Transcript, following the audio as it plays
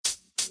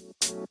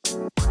Yep.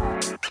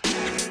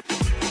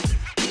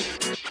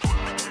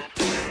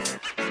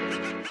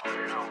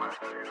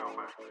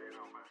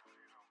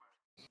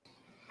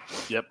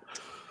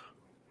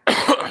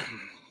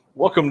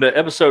 Welcome to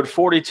episode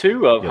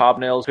 42 of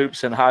Hobnails,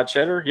 Hoops, and High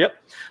Cheddar. Yep.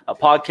 A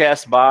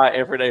podcast by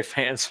everyday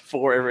fans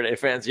for everyday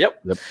fans.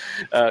 Yep.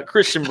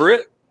 Christian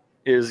Britt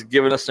is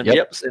giving us some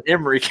yips, and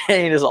Emery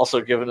Kane is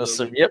also giving us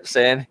some yips,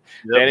 and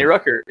Danny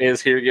Rucker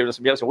is here giving us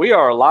some yips. We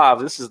are live.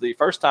 This is the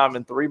first time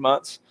in 3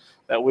 months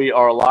that we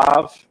are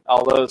live,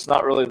 although it's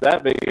not really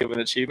that big of an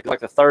achievement, like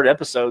the third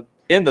episode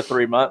in the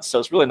 3 months, so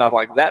it's really not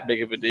like that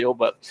big of a deal,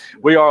 but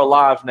we are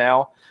live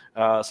now.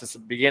 Since the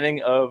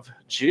beginning of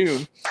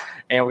June,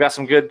 and we got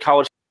some good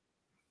college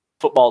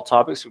football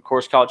topics. Of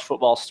course, college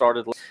football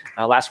started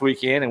last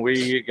weekend, and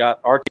we got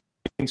our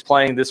teams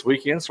playing this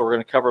weekend, so we're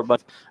going to cover a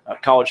bunch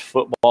of college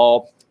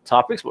football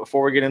topics. But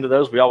before we get into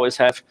those, we always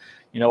have,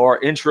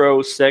 our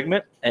intro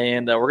segment,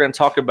 and we're going to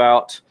talk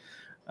about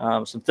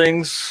some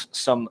things,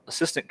 some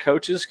assistant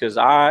coaches, because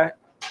I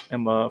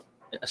am a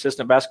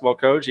assistant basketball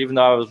coach, even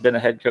though I've been a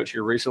head coach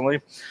here recently.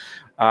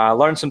 I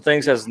learned some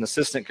things as an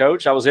assistant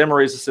coach. I was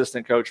Emery's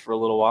assistant coach for a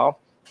little while.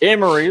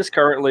 Emery is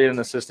currently in an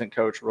assistant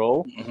coach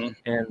role,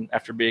 and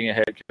after being a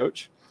head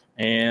coach.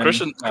 And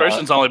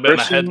Christian's only been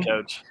a head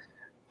coach.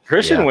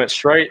 Christian went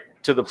straight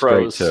to the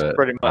pros,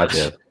 pretty much. I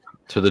did.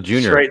 To the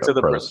junior straight to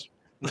the pros.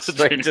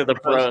 Straight to the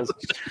pros.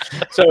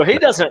 So he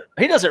doesn't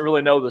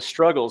really know the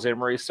struggles,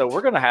 Emery. So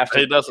we're going to have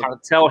to kind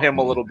of tell him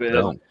a little bit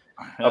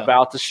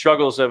about the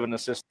struggles of an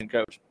assistant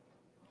coach.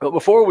 But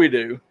before we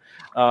do,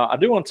 I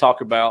do want to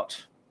talk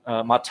about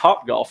my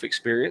Top Golf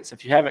experience.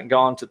 If you haven't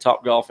gone to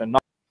Top Golf in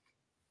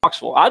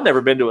Knoxville, I'd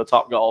never been to a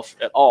Top Golf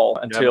at all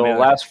until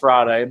last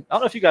Friday. I don't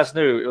know if you guys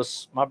knew, it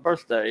was my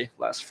birthday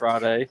last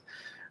Friday.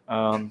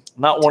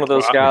 Not one of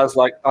those guys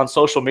like on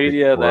social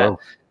media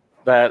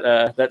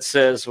that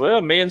says, well,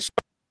 me and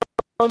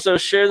so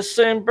share the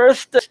same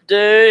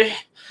birthday.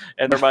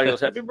 And everybody goes,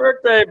 happy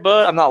birthday,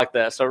 bud. I'm not like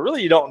that. So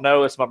really, you don't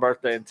know it's my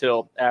birthday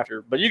until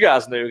after. But you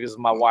guys knew because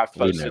my wife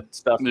posted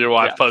stuff. Your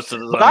wife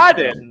posted it. But I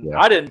didn't. Yeah.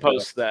 I didn't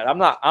post that. I'm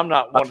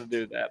not one to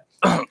do that.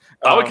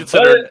 I would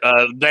consider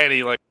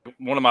Danny like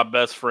one of my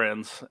best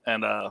friends,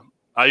 and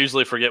I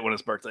usually forget when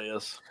his birthday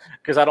is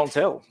because I don't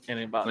tell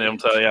anybody. I don't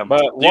tell you.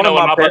 But do you know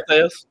when my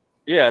birthday is?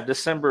 Yeah,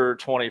 December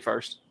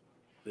 21st.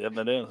 Yep,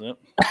 that is. Yep.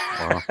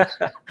 Wow.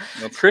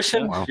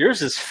 Christian,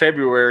 yours is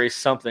February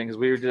something because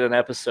we did an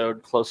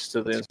episode close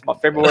to this.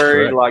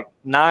 February like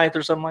 9th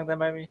or something like that,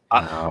 maybe.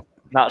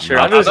 Not sure.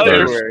 I know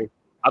February.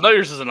 I know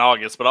yours is in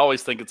August, but I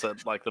always think it's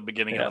at like the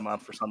beginning of the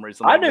month for some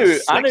reason. I knew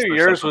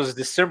yours was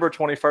December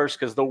 21st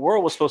because the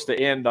world was supposed to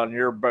end on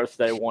your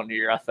birthday one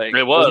year. I think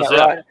it was.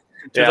 Yeah, right?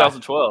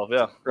 2012.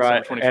 Yeah,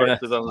 right. 21st,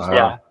 2012.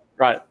 Yeah,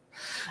 right.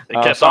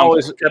 It kept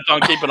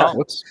on keeping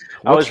on.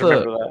 I always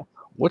remember that.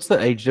 What's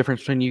the age difference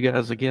between you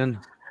guys again?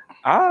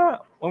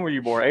 When were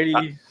you born?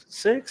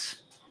 86?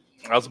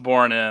 I was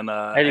born in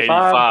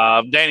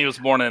 85. Danny was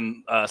born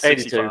in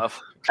 65.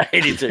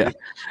 82. Yeah.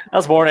 I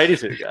was born in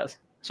 82, guys.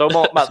 So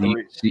about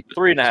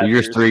three and a half. So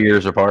you're 3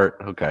 years apart.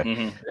 Okay.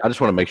 Mm-hmm. I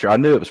just want to make sure. I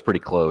knew it was pretty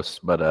close,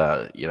 but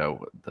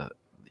the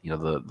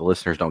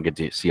listeners don't get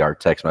to see our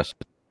text messages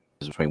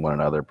between one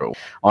another. But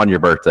on your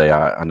birthday,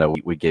 I know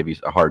we gave you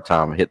a hard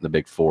time hitting the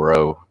big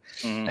 4-0.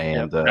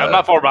 And I'm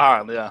not far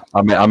behind. Yeah,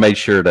 I made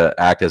sure to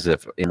act as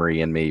if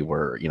Emery and me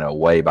were,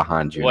 way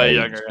behind you, way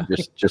younger,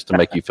 just to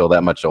make you feel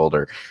that much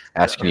older.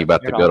 Asking you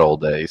about the good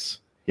old days.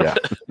 Yeah,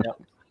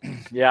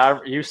 yeah.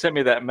 You sent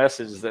me that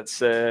message that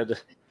said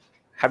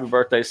 "Happy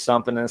birthday"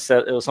 something, and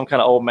said it was some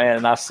kind of old man,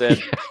 and I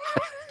said,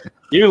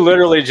 "You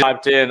literally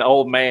typed in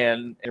old man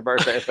in your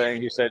birthday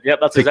thing." You said, "Yep,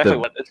 that's exactly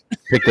what it is."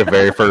 Picked the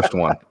very first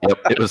one. Yep,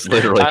 it was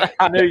literally.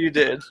 I knew you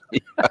did.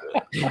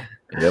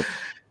 Yep.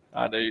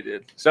 I know you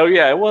did. So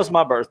yeah, it was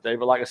my birthday,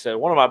 but like I said,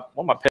 one of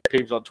my pet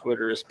peeves on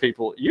Twitter is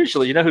people.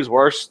 Usually, who's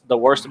worse? The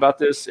worst about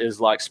this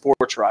is like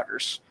sports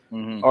writers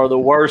are the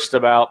worst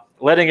about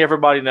letting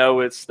everybody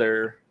know it's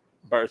their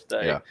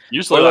birthday. Yeah.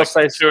 Usually, like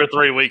say 2 or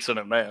 3 weeks in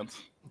advance.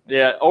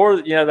 Yeah, or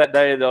that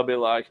day they'll be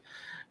like,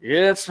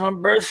 "Yeah, it's my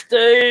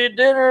birthday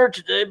dinner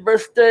today,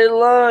 birthday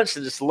lunch,"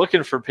 and just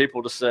looking for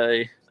people to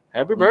say,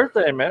 "Happy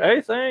birthday, man.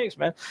 Hey, thanks,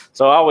 man."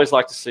 So I always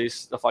like to see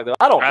stuff like that.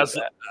 I don't do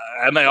that.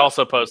 And they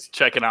also post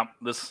checking out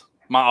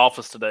my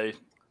office today.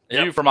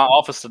 You for my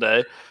office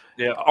today.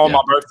 Yeah. On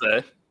my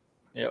birthday.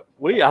 Yeah.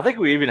 I think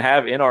we even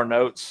have in our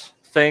notes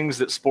things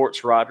that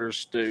sports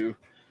writers do.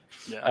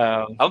 Yeah.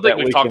 I don't think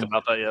we've talked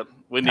about that yet.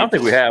 I don't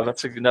think we have.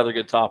 That's another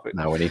good topic.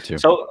 No, we need to.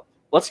 So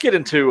let's get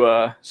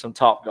into some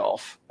Top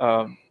Golf.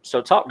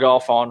 So Top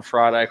Golf on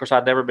Friday. Of course,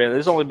 I'd never been.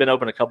 It's only been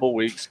open a couple of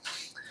weeks.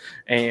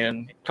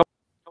 And a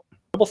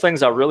couple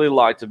things I really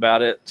liked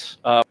about it.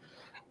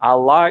 I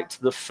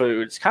liked the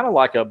food. It's kind of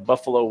like a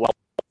Buffalo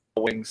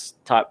wings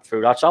type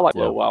food. I like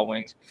Buffalo Wild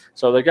Wings.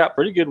 So they got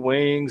pretty good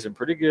wings and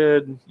pretty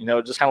good,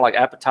 just kind of like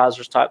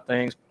appetizers type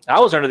things. I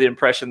was under the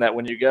impression that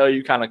when you go,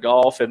 you kind of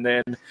golf and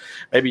then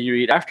maybe you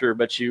eat after,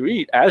 but you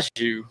eat as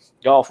you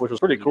golf, which was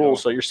pretty cool.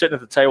 So you're sitting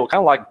at the table, kind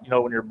of like,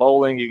 when you're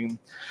bowling, you can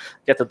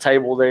get the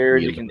table there,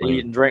 you can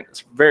eat and drink.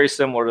 It's very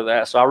similar to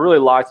that. So I really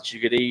liked that you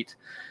could eat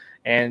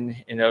and,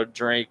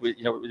 drink with,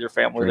 with your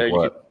family there.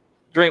 You could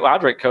drink. Well, I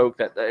drank Coke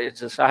that day. It's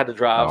just, I had to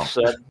drive,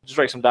 so I just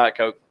drank some Diet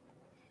Coke.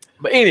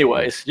 But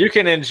anyways, you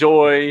can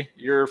enjoy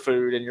your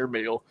food and your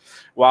meal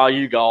while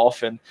you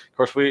golf. And of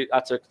course,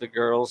 I took the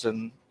girls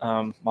and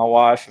my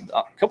wife. And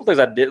a couple things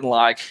I didn't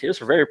like. It was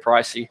very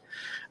pricey.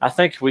 I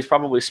think we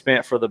probably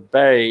spent for the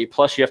bay.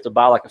 Plus, you have to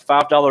buy like a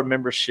 $5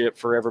 membership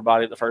for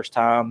everybody the first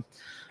time.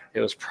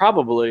 It was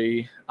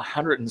probably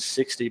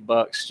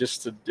 $160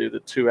 just to do the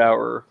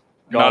 2-hour.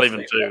 Not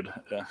even food.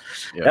 Yeah.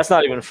 That's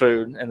not even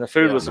food, and the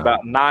food was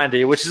about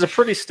 $90, which is a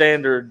pretty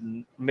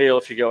standard meal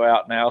if you go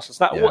out now. So it's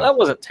not. Well, that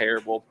wasn't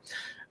terrible.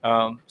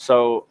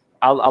 So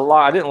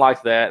I didn't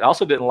like that. I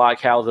also didn't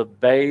like how the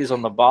bays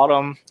on the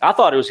bottom. I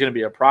thought it was going to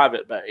be a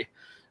private bay,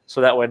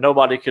 so that way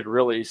nobody could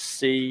really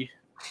see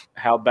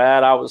how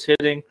bad I was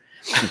hitting.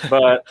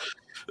 But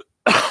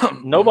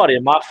nobody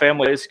in my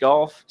family plays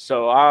golf,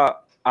 so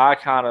I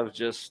kind of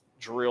just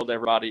drilled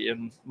everybody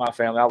in my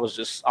family. I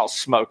was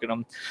smoking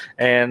them.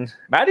 And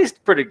Maddie's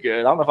pretty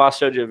good. I don't know if I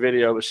showed you a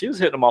video, but she was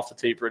hitting them off the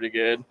tee pretty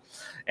good.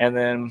 And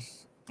then,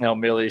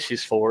 Millie,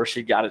 she's 4.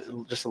 She got it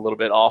just a little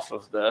bit off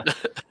of the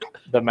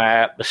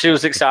mat, but she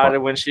was excited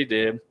when she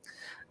did.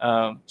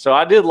 So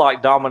I did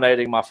like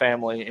dominating my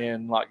family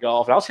in like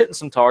golf. I was hitting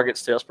some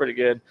targets too. It's pretty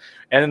good.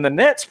 And then the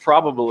net's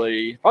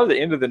probably the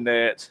end of the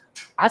net.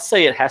 I'd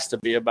say it has to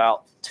be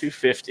about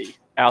 250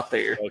 out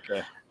there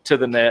to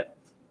the net.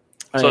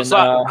 So it's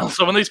not.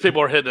 So when these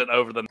people are hitting it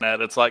over the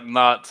net, it's like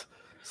not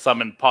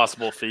some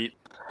impossible feat.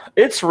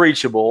 It's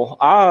reachable.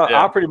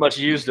 I pretty much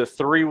used a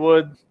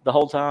 3-wood the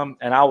whole time,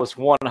 and I was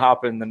 1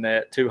 hop in the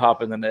net, 2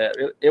 hop in the net.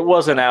 It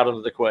wasn't out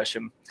of the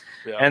question.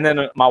 Yeah. And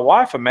then my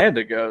wife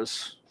Amanda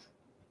goes,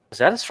 "Is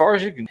that as far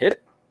as you can hit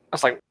it?" I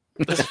was like,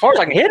 "As far as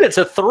I can hit it, it's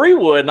a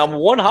 3-wood, and I'm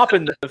 1 hop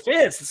in the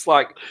fence. It's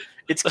like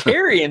it's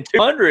carrying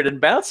 200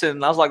 and bouncing."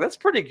 And I was like, "That's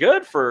pretty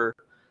good for."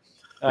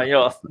 A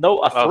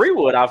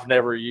 3-wood I've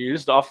never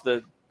used off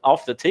the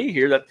tee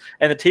here.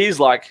 And the tee's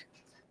like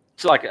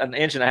it's like an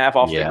inch and a half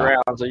off the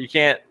ground, so you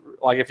can't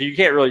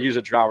really use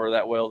a driver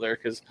that well there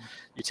because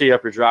you tee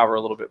up your driver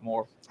a little bit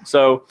more.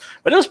 So,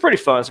 but it was pretty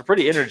fun. It's a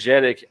pretty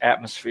energetic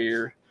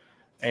atmosphere,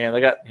 and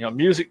they got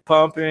music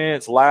pumping.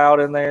 It's loud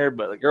in there,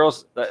 but the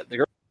girls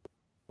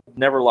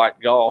never liked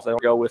golf. They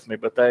don't go with me,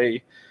 but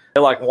they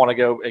like want to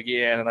go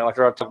again, and they're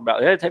talking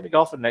about, "Hey, take me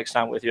golfing next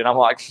time with you." And I'm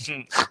like,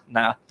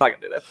 "Nah, not gonna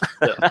do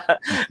that."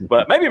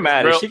 But maybe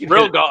Maddie,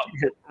 real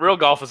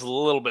golf is a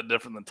little bit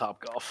different than Top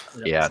Golf.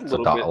 Yeah, it's a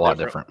lot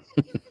different.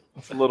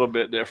 It's a little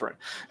bit different.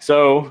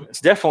 So it's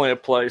definitely a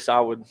place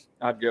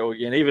I'd go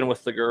again, even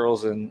with the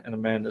girls and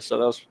Amanda. So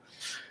that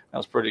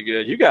was pretty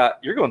good.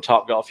 You're going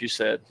Top Golf, you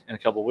said, in a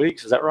couple of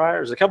weeks. Is that right?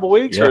 Or is it a couple of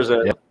weeks? Yeah, or is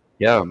it?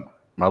 Yeah.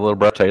 My little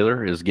brother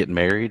Taylor is getting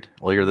married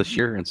later this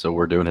year, and so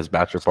we're doing his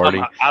bachelor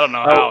party. I don't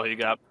know how he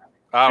got.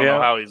 I don't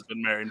know how he's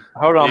been married.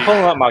 Hold on, I'm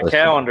pulling up my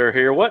calendar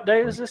here. What day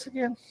is this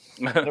again?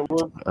 There's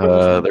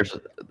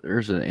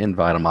an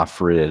invite on my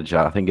fridge.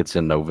 I think it's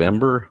in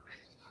November.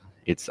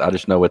 I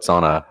just know it's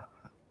on a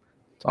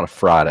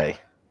Friday.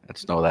 I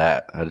just know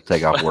that I had to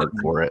take off work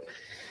for it.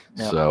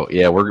 Yep. So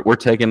yeah, we're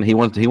taking. He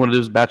wanted to do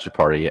his bachelor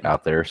party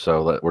out there,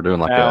 so we're doing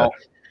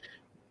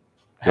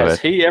Has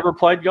he ever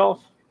played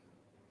golf?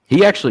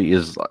 He actually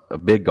is a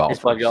big golfer. He's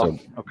played golf.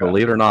 So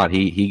believe it or not,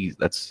 he's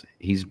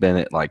been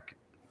at like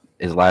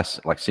his last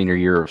senior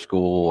year of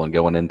school and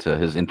going into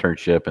his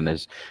internship and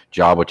his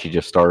job, which he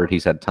just started.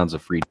 He's had tons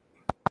of free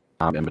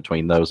time in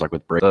between those, like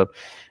with break up,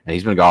 and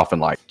he's been golfing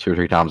like 2 or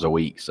 3 times a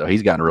week. So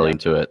he's gotten really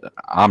into it.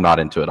 I'm not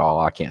into it all.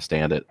 I can't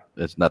stand it.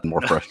 It's nothing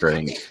more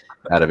frustrating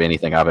out of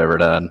anything I've ever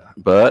done.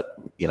 But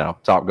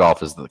Top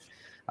Golf is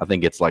I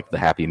think it's like the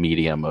happy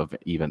medium of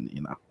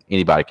even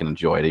anybody can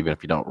enjoy it, even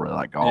if you don't really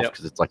like golf,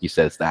 because it's like you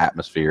said, it's the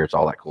atmosphere, it's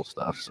all that cool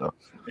stuff. So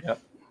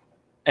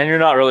and you're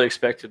not really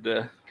expected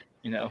to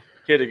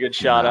hit a good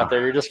shot out there.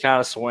 You're just kind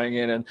of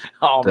swinging and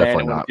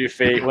win a few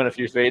feet.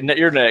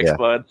 You're next,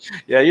 bud.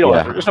 Yeah, you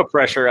don't there's no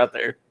pressure out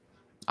there.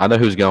 I know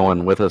who's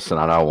going with us, and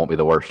I know I won't be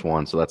the worst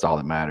one, so that's all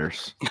that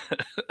matters.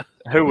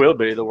 Who will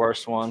be the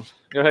worst one?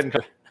 Go ahead and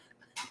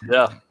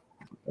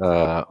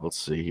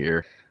let's see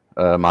here.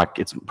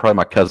 It's probably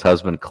my cousin's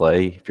husband,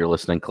 Clay. If you're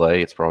listening,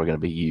 Clay, it's probably going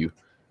to be you.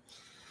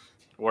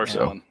 Worst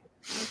one.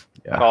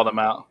 Yeah. Called him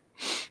out.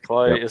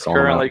 Clay is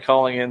currently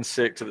calling in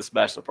sick to this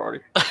bachelor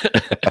party.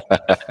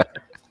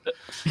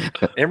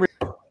 Emory.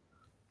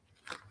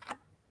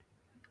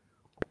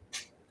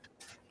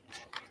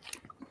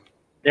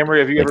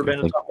 Emory, have you ever been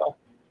to Top Golf?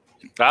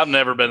 I've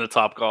never been to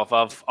Top Golf.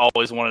 I've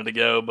always wanted to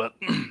go, but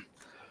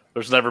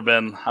there's never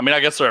been. I mean, I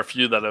guess there are a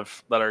few that are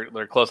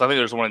close. I think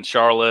there's one in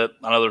Charlotte.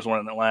 I know there's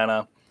one in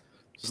Atlanta.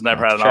 Just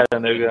never had an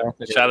Chattanooga.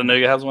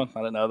 Chattanooga has one. I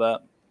didn't know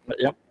that. But,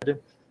 yep, I do.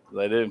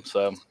 They do.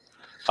 So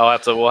We'll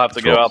have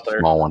to go out there.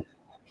 Small one.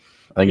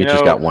 I think it's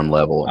just got one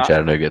level, and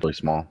Chattanooga is really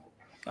small.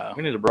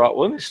 We need to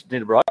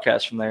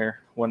broadcast from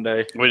there one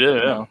day. We do,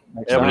 yeah.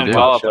 We need to go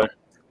out there.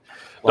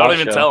 Don't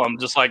even tell them.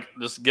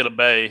 Just get a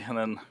bay, and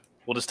then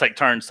we'll just take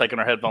turns taking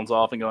our headphones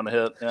off and going to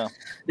hit. Yeah.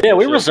 Yeah,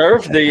 we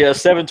reserved the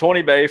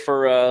 720 bay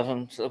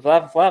for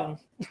Flavin.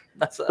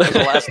 That's the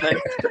last name.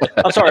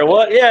 I'm sorry,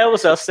 what? Yeah, it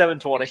was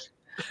 720.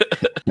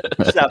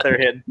 Just out there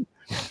hitting.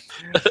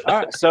 All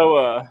right,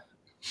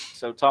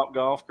 so Top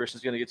Golf,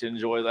 Christian's going to get to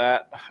enjoy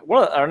that.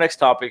 Our next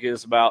topic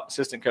is about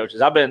assistant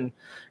coaches. I've been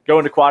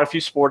going to quite a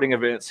few sporting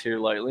events here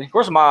lately. Of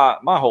course, my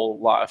whole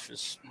life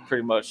is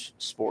pretty much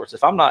sports.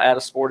 If I'm not at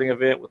a sporting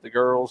event with the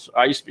girls,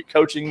 I used to be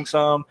coaching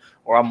some,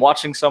 or I'm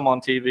watching some on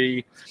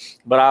TV.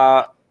 But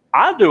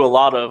I do a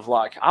lot of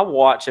I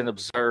watch and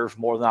observe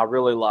more than I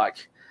really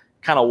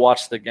kind of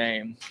watch the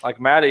game.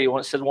 Like Maddie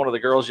said, one of the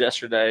girls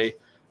yesterday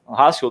on the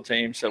high school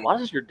team said, "Why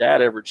does your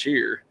dad ever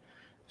cheer?"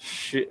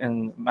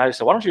 And Maddie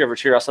said, "Why don't you ever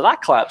cheer?" I said, "I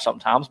clap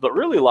sometimes, but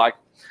really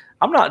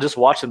I'm not just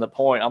watching the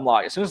point. I'm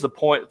as soon as the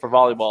point for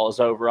volleyball is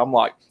over, I'm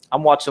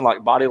watching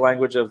body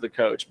language of the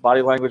coach,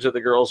 body language of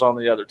the girls on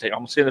the other team.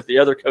 I'm seeing if the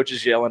other coach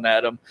is yelling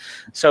at them."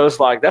 So it's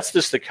that's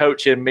just the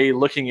coach in me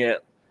looking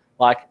at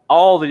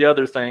all the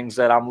other things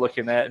that I'm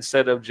looking at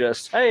instead of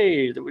just,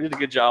 hey, we did a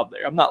good job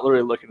there. I'm not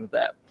literally looking at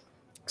that.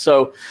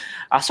 So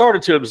I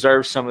started to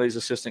observe some of these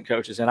assistant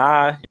coaches, and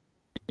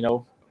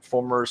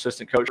former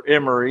assistant coach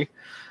Emory.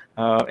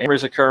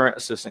 Emory's a current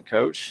assistant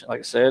coach, like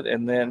I said.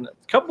 And then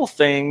a couple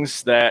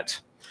things that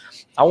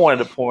I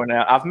wanted to point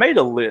out. I've made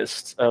a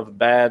list of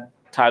bad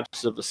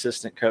types of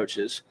assistant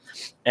coaches,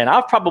 and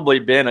I've probably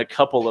been a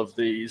couple of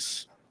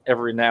these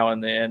every now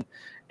and then.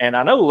 And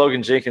I know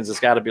Logan Jenkins has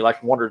got to be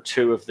one or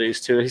two of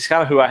these too. He's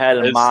kind of who I had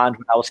in mind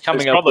when I was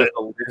coming up with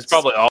the list. It's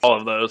probably all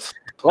of those.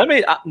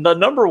 The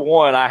number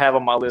one I have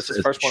on my list is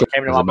the first one that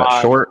came to my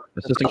mind. Short.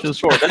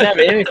 Doesn't have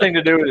anything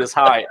to do with his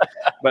height.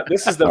 But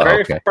this is the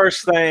very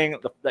first thing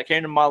that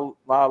came to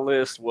my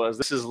list was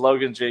this is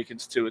Logan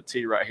Jenkins to a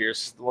T right here.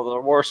 The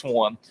worst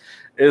one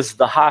is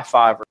the high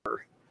fiver.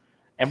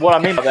 And what I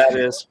mean by that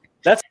is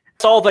that's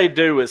all they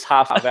do is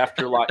high five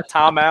after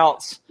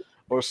timeouts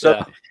or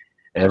something.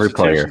 Every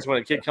player. When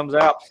a kid comes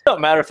out, it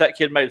doesn't matter if that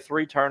kid made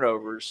 3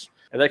 turnovers.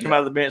 If they come out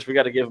of the bench, we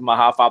got to give them a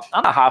high five.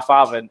 I'm not high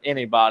fiving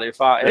ananybody.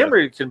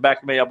 Emory can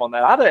back me up on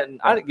that. I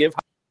didn't give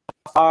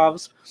high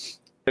fives.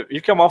 If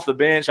you come off the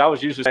bench, I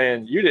was usually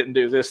saying you didn't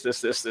do this, and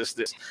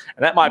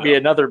that might be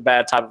another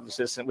bad type of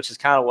assistant, which is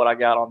kind of what I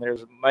got on there.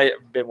 It may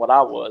have been what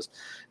I was,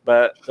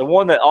 but the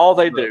one that all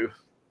they do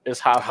is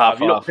high five.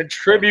 You don't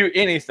contribute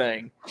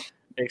anything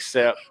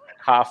except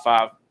high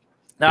five.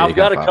 Now I've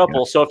got a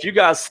couple, so if you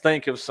guys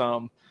think of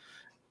some,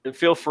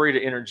 feel free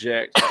to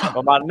interject.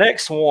 But my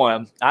next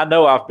one, I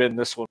know I've been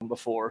this one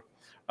before.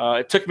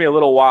 It took me a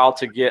little while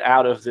to get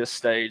out of this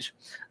stage.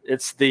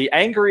 It's the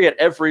angry at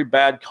every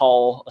bad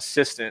call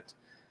assistant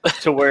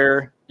to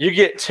where you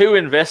get too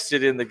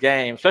invested in the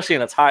game, especially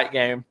in a tight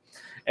game,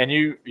 and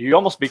you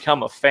almost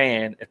become a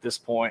fan at this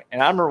point.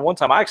 And I remember one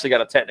time I actually got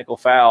a technical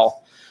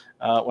foul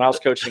when I was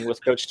coaching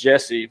with Coach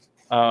Jesse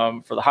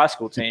for the high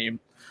school team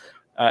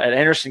at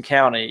Anderson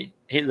County.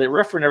 The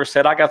referee never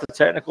said I got the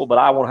technical, but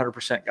I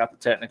 100% got the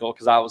technical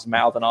because I was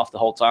mouthing off the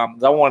whole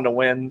time. I wanted to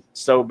win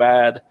so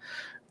bad.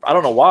 I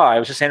don't know why. It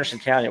was just Anderson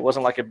County. It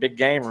wasn't a big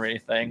game or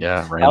anything.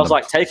 Yeah, random. I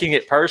was taking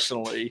it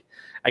personally.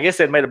 I guess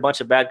they'd made a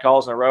bunch of bad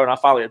calls in a row, and I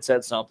finally had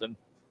said something.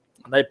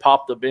 And they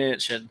popped the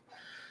bench, and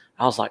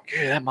I was like,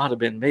 "Yeah, that might have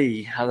been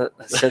me." I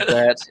said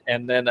that,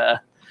 and then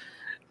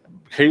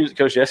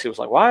Coach Jesse was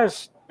like, "Why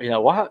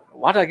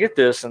did I get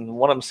this?" And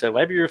one of them said,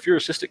 "Maybe if your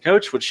assistant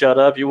coach would shut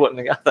up, you wouldn't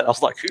have got that." I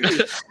was like,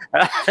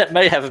 that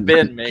may have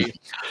been me.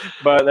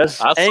 But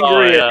that's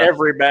angry at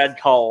every bad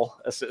call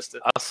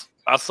assistant.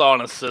 I saw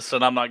an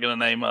assistant. I'm not going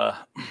to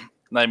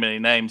name any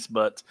names,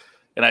 but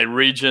in a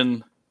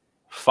region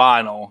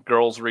final,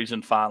 girls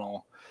region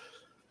final,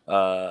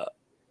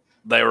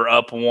 they were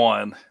up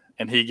 1,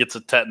 and he gets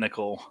a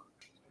technical.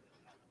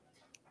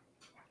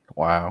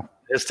 Wow.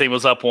 His team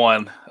was up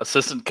 1.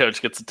 Assistant coach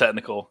gets a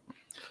technical.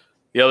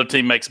 The other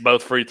team makes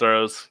both free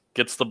throws,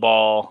 gets the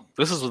ball.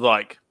 This is with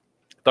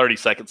 30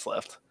 seconds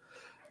left.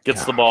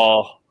 Gets the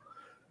ball.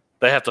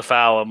 They have to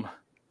foul him.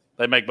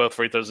 They make both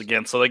free throws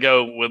again. So they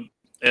go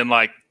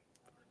in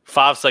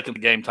 5 seconds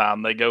of game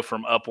time. They go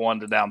from up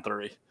 1 to down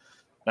 3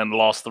 and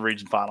lost the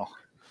region final.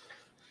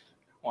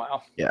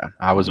 Wow. Yeah,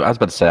 I was about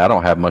to say I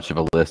don't have much of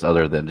a list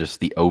other than just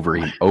the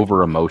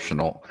over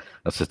emotional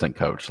assistant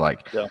coach. I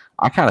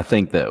kind of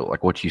think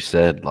that what you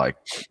said,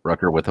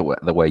 Rucker, with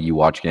the way you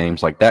watch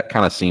games, that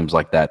kind of seems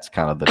like that's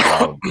kind of the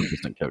job of the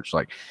assistant coach.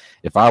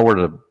 If I were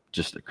to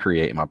just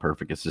create my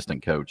perfect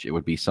assistant coach, it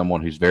would be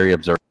someone who's very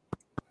observant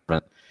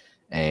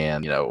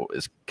and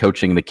is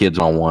coaching the kids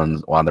on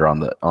ones while they're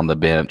on the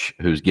bench,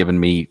 who's giving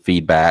me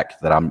feedback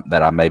that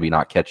I'm maybe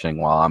not catching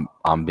while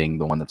I'm being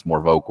the one that's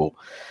more vocal.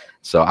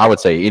 So I would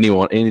say any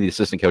of the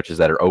assistant coaches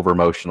that are over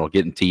emotional,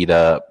 getting teed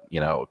up,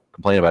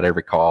 complaining about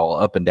every call,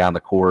 up and down the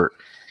court,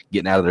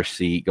 getting out of their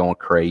seat, going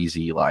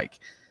crazy. I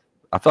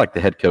feel like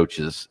the head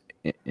coaches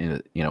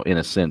in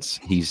a sense,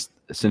 he's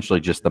essentially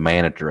just the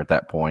manager at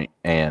that point,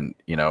 and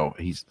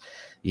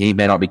he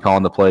may not be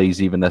calling the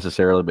plays even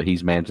necessarily, but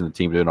he's managing the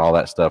team, doing all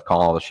that stuff,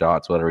 calling all the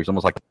shots, whatever. He's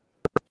almost like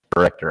a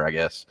director, I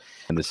guess,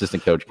 and the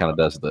assistant coach kind of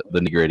does the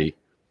nitty-gritty.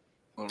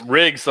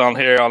 Riggs on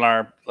here on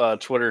our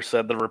Twitter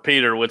said the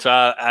repeater, which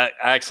I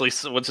actually,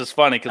 which is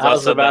funny because I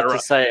was about to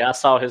say I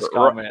saw his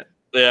comment.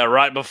 Yeah,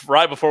 right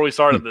before we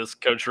started this,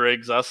 Coach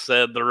Riggs, I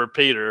said the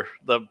repeater,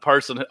 the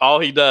person, all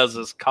he does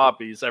is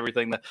copies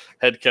everything the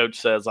head coach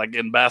says, like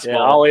in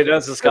basketball. Yeah, all he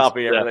does is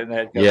copy everything the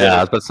head coach says. I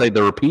was about to say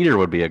the repeater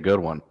would be a good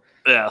one.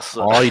 Yeah.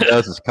 So. All he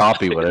does is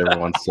copy what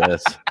everyone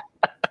says.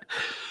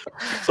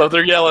 So if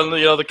they're yelling,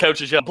 the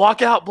coach is yelling,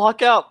 block out.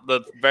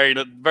 The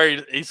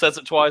very he says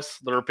it twice,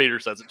 the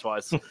repeater says it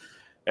twice.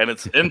 And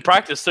it's in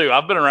practice too.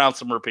 I've been around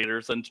some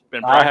repeaters, and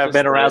I have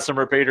been around some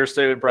repeaters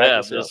too in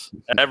practice.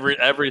 Yeah,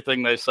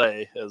 everything they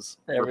say is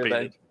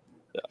repeated.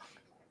 Yeah.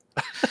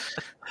 All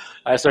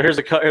right, so here's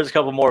a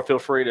couple more. Feel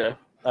free to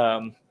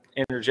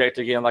interject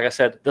again. Like I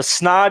said, the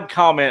snide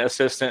comment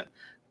assistant.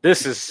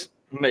 This is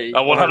me.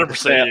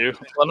 100% you.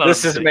 100%.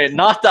 This is me,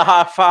 not the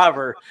high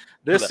fiver.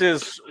 This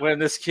is when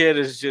this kid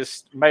has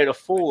just made a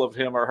fool of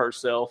him or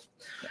herself.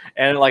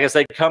 And like I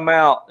say, come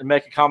out and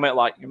make a comment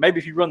like, maybe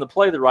if you run the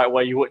play the right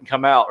way, you wouldn't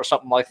come out or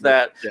something like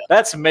that. Yeah.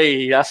 That's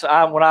me. That's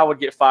when I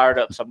would get fired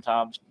up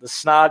sometimes. The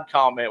snide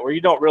comment where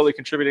you don't really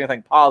contribute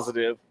anything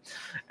positive.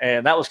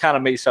 And that was kind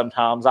of me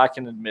sometimes. I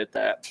can admit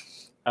that.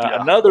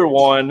 Another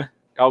one,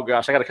 oh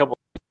gosh, I got a couple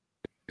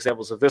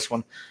examples of this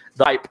one.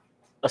 The hype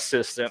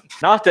assistant.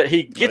 Not that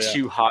he gets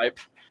you hype,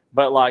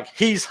 but like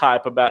he's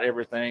hype about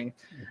everything.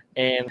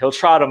 And he'll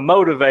try to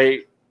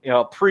motivate,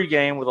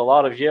 pregame with a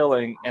lot of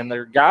yelling, and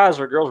their guys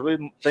or girls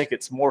really think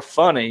it's more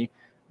funny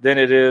than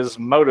it is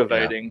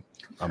motivating.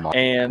 Yeah,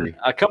 and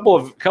a couple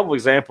of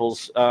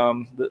examples.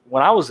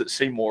 When I was at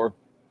Seymour,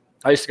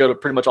 I used to go to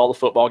pretty much all the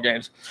football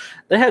games.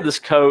 They had this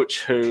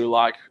coach who,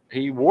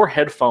 he wore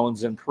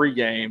headphones in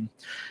pregame,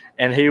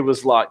 and he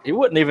was he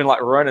wasn't even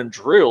running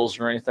drills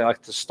or anything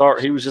to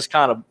start. He was just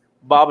kind of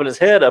bobbing his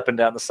head up and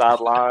down the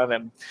sideline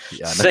and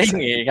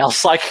singing. I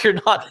was like,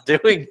 you're not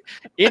doing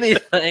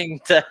anything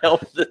to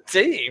help the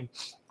team.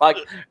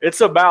 It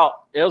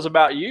was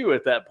about you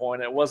at that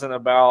point. It wasn't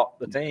about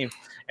the team.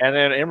 And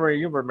then Emory,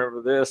 you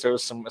remember this. There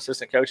was some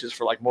assistant coaches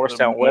for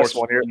Morristown West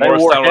one here. They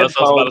wore headphones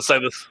I was about to say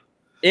this.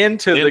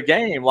 Into the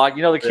game.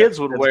 The kids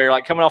would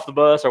wear, coming off the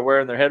bus or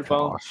wearing their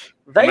headphones.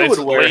 They would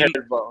wear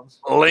headphones.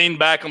 Lean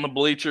back on the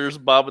bleachers,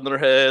 bobbing their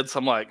heads.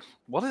 I'm like,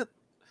 what?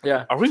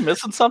 Are we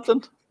missing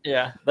something?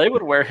 Yeah, they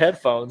would wear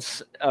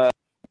headphones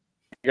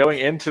going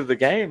into the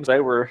games. They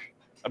were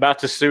about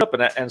to suit up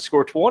and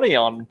score 20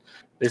 on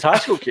these high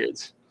school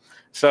kids.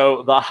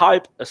 So the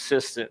hype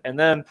assistant. And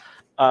then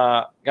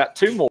got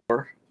two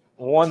more,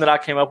 one that I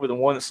came up with and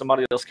one that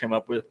somebody else came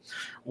up with.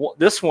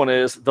 This one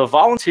is the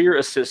volunteer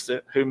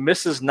assistant who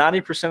misses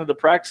 90% of the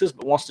practices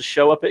but wants to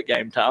show up at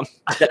game time.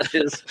 That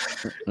is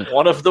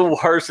one of the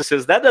worst. It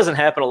says that doesn't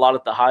happen a lot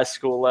at the high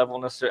school level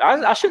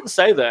necessarily. I shouldn't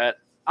say that.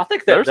 I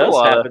think that does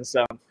happen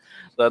some.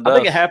 I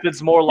think it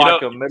happens more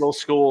like a middle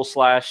school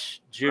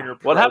 / junior.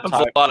 What happens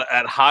a lot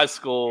at high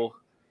school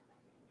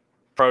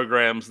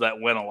programs that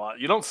win a lot?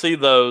 You don't see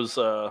those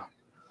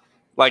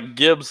like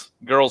Gibbs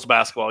girls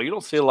basketball. You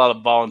don't see a lot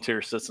of volunteer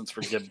assistants for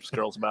Gibbs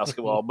girls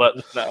basketball,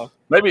 but no.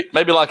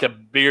 maybe like a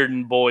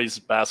Bearden boys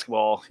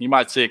basketball. You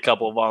might see a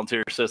couple of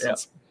volunteer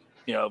assistants,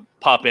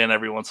 pop in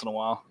every once in a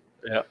while.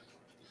 Yeah.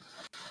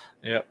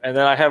 Yeah. And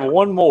then I have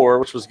one more,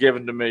 which was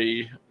given to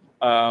me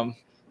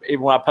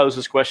even when I posed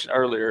this question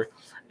earlier.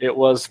 It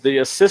was the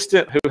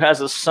assistant who has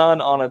a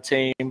son on a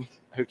team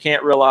who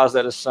can't realize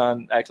that his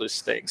son actually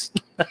stinks.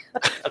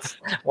 That's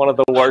one of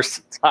the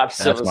worst types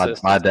of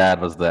assistants. My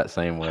dad was that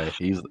same way.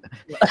 He's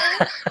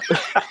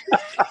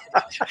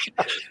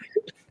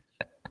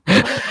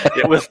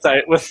with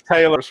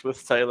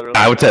Taylor.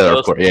 I would Taylor,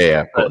 of course.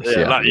 Yeah, of course.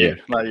 Yeah, not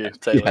you,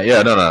 Taylor.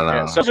 Yeah, no.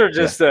 Yeah, so those are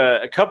just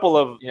a couple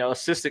of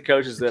assistant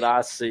coaches that I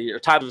see, or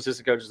types of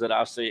assistant coaches that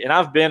I see, and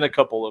I've been a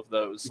couple of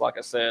those, like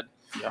I said.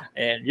 Yeah.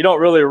 And you don't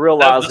really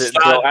realize it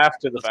until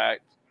after the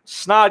fact.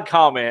 Snide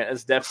comment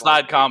is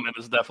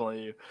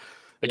definitely you.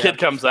 The kid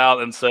comes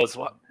out and says,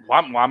 "Why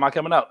am I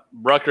coming out?"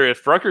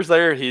 If Rucker's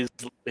there, he's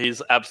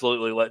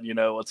absolutely letting you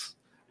know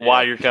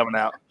why you're coming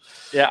out.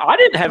 Yeah, I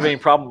didn't have any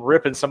problem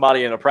ripping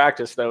somebody in a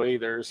practice though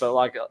either. So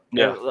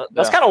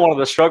that's kind of one of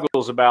the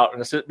struggles about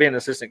being an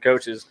assistant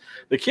coach is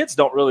the kids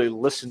don't really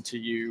listen to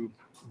you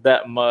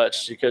that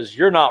much because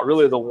you're not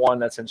really the one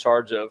that's in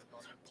charge of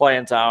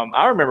playing time.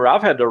 I remember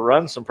I've had to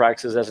run some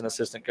practices as an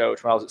assistant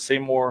coach when I was at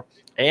Seymour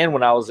and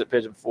when I was at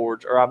Pigeon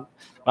Forge, or when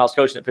I was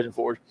coaching at Pigeon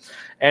Forge.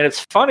 And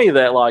it's funny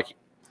that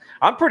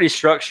I'm pretty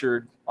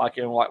structured,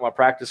 in my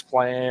practice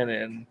plan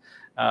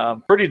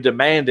and pretty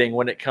demanding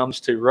when it comes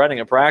to running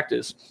a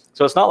practice.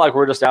 So it's not like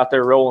we're just out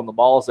there rolling the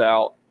balls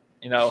out,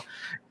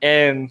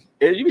 And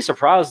you'd be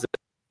surprised at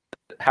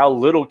how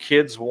what little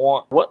kids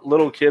want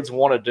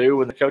to do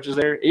when the coach is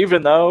there,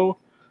 even though.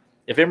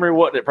 If Emory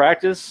wasn't at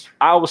practice,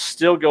 I was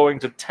still going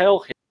to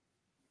tell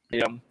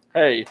him,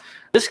 hey,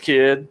 this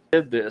kid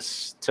did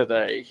this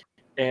today.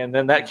 And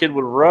then that kid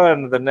would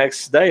run the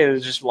next day, and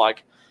it's just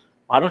like,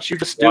 why don't you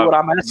just do what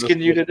I'm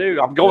asking you to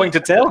do? I'm going to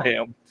tell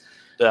him.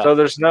 Yeah. So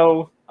there's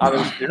you're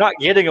not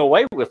getting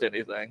away with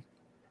anything.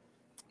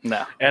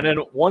 No. And then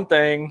one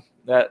thing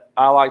that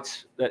I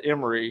liked that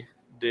Emory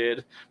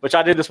did, which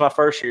I did this my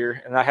first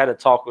year, and I had to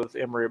talk with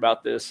Emory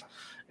about this,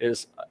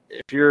 is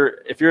if you're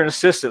an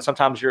assistant,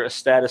 sometimes you're a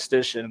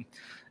statistician.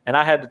 And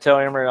I had to tell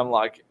Emory, I'm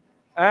like,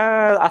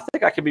 I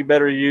think I could be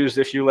better used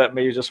if you let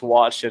me just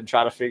watch and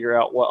try to figure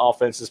out what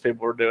offenses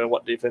people were doing,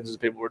 what defenses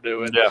people were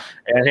doing. Yeah.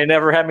 And he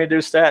never had me do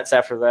stats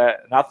after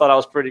that. And I thought I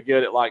was pretty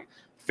good at like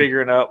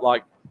figuring out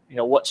like,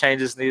 what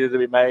changes needed to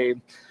be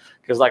made.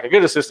 Because like a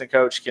good assistant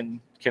coach can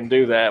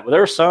do that. But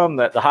there are some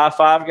that the high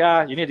five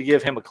guy, you need to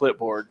give him a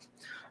clipboard.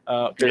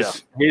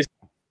 Because he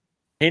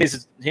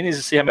needs to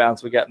see how many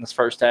bounds we got in this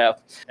first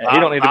half. And he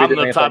don't need to be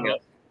doing anything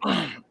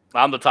else.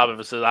 I'm the type of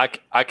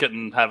assistant. I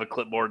couldn't have a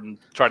clipboard and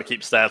try to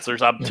keep stats.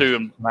 I'm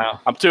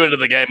too into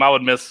the game. I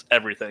would miss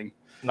everything.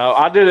 No,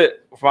 I did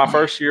it for my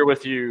first year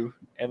with you,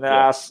 and then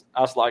I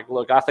was like,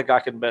 look, I think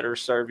I can better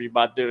serve you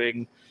by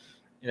doing,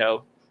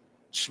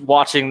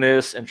 watching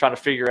this and trying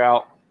to figure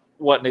out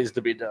what needs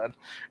to be done.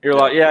 You're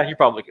like, yeah, you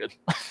probably could.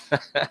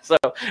 So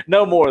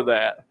no more of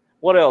that.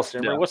 What else,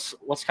 Emory? Yeah.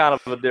 What's kind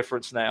of a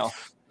difference now?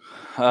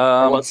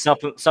 What's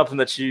something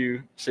that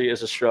you see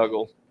as a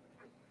struggle?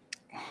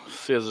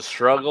 See as a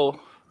struggle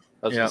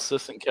as an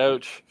assistant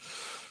coach.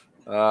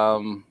 I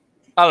don't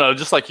know,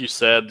 just like you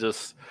said,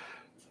 just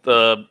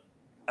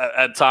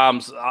at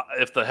times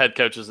if the head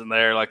coach isn't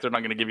there, like they're not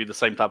going to give you the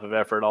same type of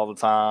effort all the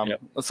time.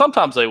 Yep.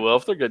 Sometimes they will.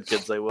 If they're good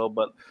kids, they will,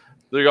 but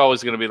they're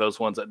always going to be those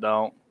ones that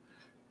don't.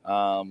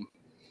 I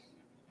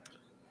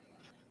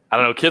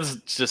don't know. Kids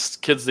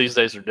these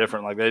days are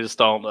different. Like they just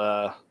don't.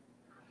 I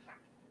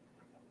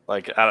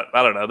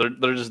don't know.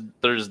 They're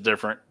just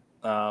different.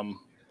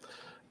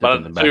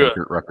 Different than back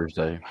in Rutgers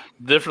day.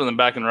 Different than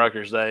back in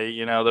Rutgers day.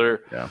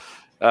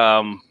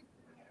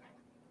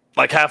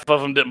 Like half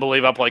of them didn't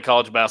believe I played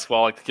college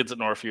basketball. Like the kids at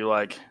Northview.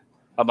 Like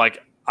I'm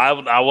like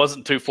I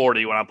wasn't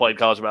 240 when I played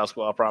college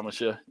basketball. I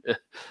promise you. I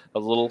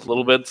was a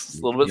little bit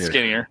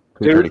skinnier.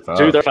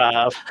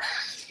 235.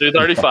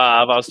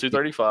 235. I was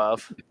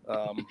 235.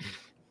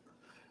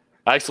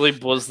 I actually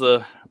was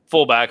the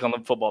fullback on the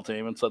football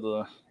team instead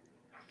of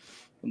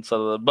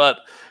the. But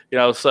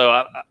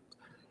so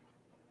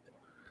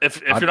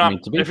if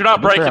you're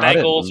not breaking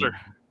ankles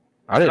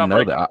I didn't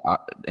know that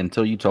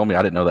until you told me.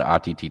 I didn't know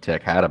that ITT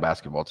Tech had a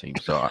basketball team.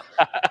 So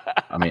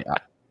I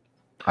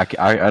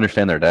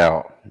understand their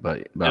doubt,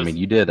 but I mean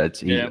you did. I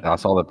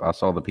saw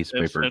the piece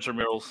of paper.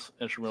 Intramurals.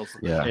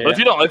 Yeah. But if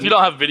you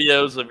don't have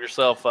videos of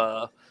yourself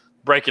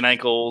breaking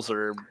ankles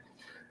or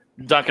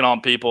dunking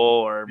on people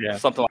or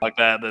something like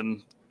that,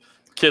 then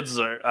kids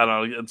are, I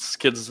don't know, it's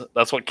kids.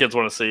 That's what kids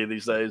want to see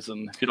these days.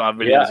 And if you don't have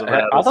videos of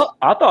that,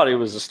 I thought he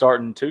was a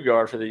starting 2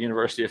 guard for the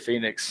University of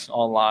Phoenix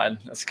online.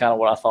 That's kind of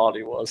what I thought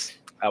he was.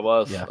 I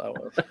was.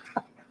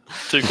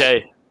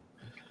 2K.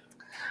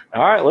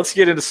 All right, let's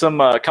get into some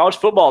college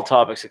football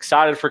topics.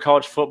 Excited for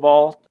college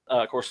football.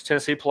 Of course,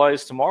 Tennessee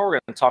plays tomorrow. We're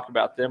going to talk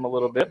about them a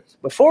little bit.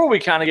 Before we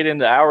kind of get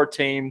into our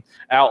team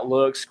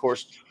outlooks, of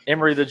course,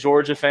 Emory, the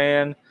Georgia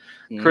fan,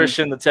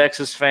 Christian, the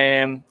Texas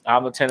fan.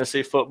 I'm the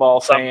Tennessee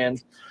football fan.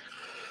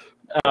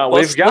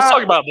 Let's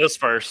talk about this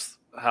first.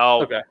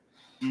 How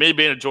me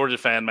being a Georgia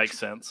fan makes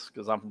sense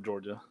because I'm from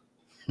Georgia.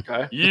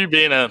 Okay.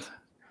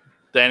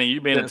 Danny,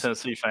 you being a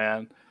Tennessee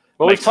fan.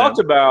 Well, we've talked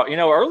about,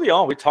 early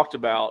on we talked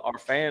about our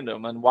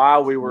fandom and why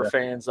we were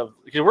fans of,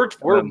 because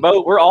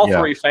we're all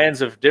three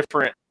fans of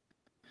different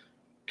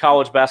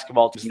college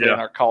basketball teams than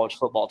our college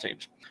football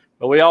teams,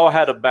 but we all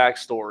had a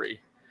backstory.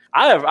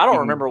 I don't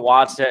remember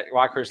why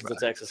Christian's a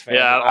Texas fan.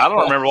 Yeah, I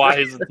don't remember why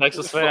he's a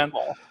Texas fan.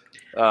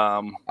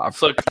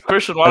 So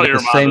Christian, why don't you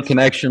remind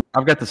us?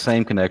 I've got the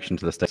same connection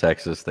to the state of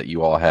Texas that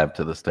you all have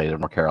to the state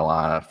of North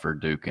Carolina for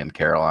Duke and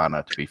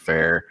Carolina. To be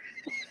fair,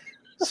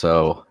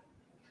 so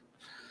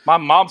my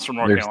mom's from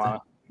North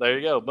Carolina. There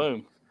you go,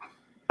 boom.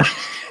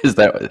 Is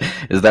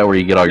that where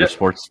you get all your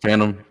sports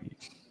fandom?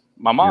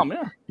 My mom,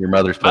 your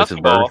mother's place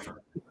of birth.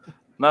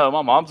 No,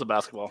 my mom's a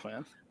basketball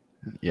fan.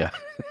 Yeah,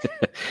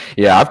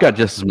 yeah. I've got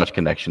just as much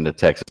connection to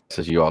Texas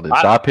as you all did.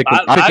 So I picked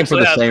him for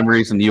the same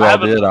reason you all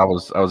did. I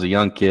was a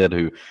young kid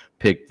who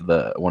picked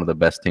one of the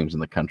best teams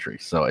in the country.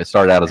 So it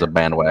started out as a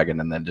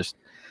bandwagon and then just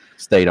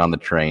stayed on the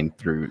train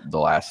through the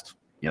last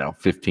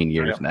 15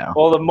 years now.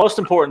 Well, the most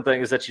important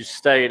thing is that you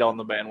stayed on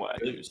the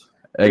bandwagon.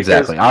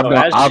 Exactly.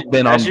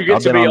 As you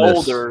get to be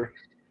older,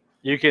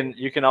 you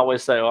can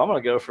always say, "Oh, I'm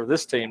going to go for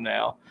this team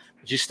now."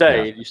 But you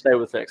stayed. You stay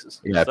with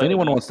Texas. Yeah. If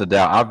anyone wants to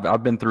doubt,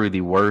 I've been through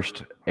the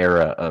worst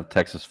era of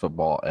Texas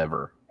football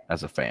ever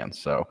as a fan.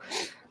 So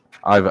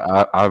I've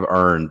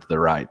earned the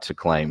right to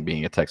claim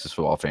being a Texas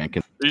football fan.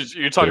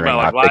 You're talking about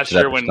like last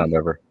year when they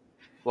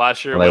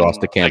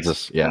lost to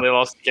Kansas. When they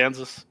lost to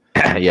Kansas.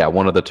 Yeah,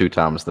 one of the 2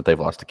 times that they've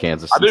lost to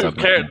Kansas. I do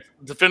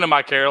defending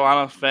my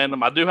Carolina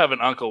fandom. I do have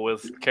an uncle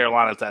with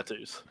Carolina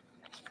tattoos.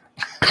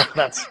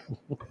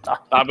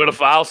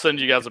 I'll send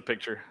you guys a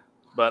picture,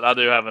 but I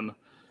do have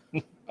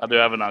I do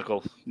have an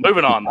uncle.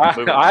 Moving on.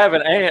 I have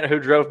an aunt who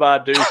drove by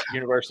Duke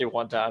University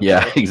one time.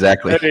 Yeah,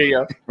 exactly. There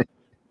you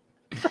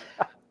go.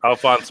 I'll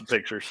find some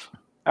pictures.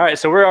 All right,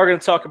 so we are going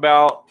to talk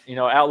about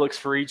outlooks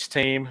for each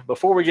team.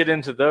 Before we get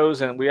into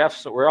those, and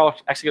we're all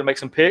actually going to make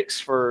some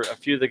picks for a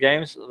few of the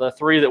games. The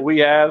three that we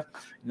have,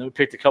 we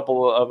picked a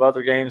couple of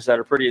other games that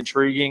are pretty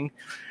intriguing,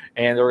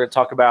 and we're going to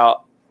talk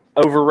about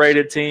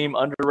overrated team,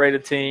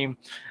 underrated team.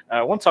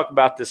 I want to talk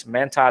about this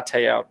Manti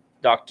Te'o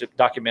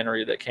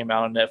documentary that came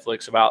out on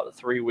Netflix about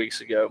 3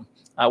 weeks ago.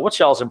 What's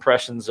y'all's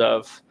impressions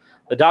of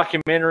the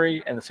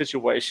documentary and the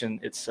situation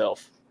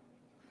itself?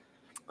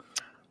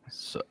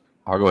 So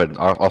I'll go ahead.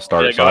 I'll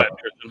start. Yeah, go ahead,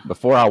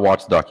 before I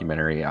watched the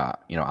documentary,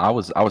 I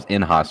was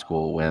in high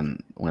school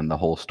when the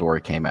whole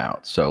story came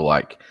out. So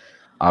I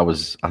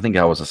think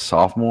I was a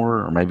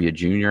sophomore or maybe a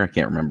junior. I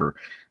can't remember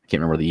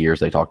the years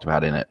they talked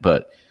about in it,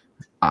 but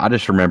I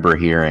just remember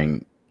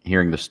hearing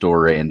the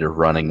story and just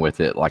running with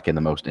it like in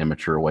the most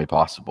immature way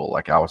possible.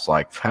 Like I was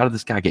like, how did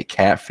this guy get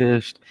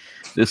catfished?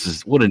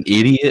 What an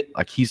idiot.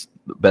 Like he's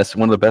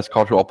one of the best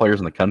college football players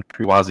in the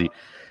country. Why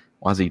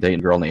is he dating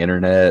a girl on the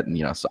internet?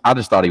 And so I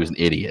just thought he was an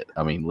idiot.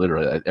 I mean,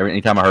 literally,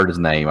 anytime I heard his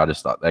name, I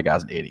just thought that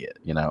guy's an idiot,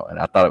 and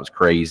I thought it was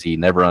crazy.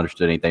 Never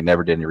understood anything,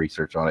 never did any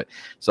research on it.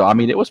 So I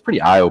mean, it was pretty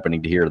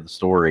eye-opening to hear the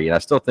story, and I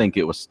still think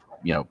it was,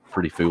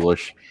 pretty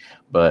foolish.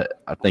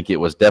 But I think it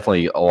was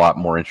definitely a lot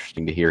more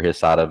interesting to hear his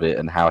side of it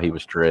and how he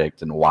was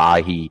tricked and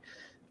why he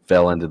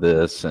fell into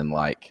this, and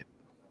like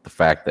the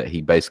fact that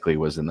he basically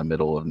was in the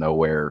middle of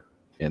nowhere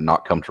and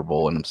not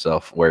comfortable in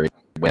himself where he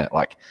went.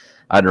 Like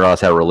I didn't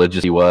realize how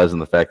religious he was,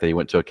 and the fact that he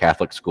went to a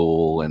Catholic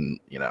school and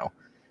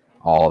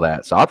all of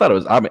that. So I thought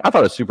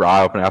it was super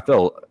eye-opening. I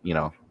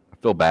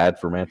feel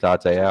bad for Manti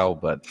Te'o,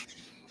 but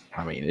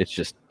I mean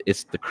it's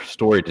the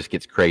story just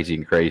gets crazy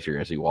and crazier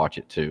as you watch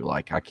it too.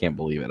 Like I can't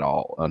believe it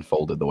all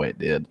unfolded the way it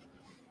did.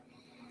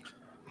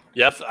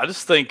 Yeah, I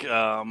just think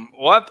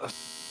what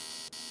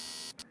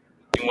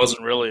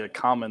wasn't really a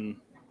common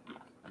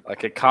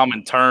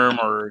term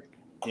or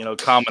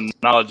common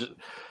knowledge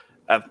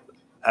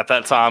at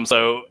that time.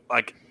 So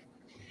and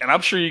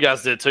I'm sure you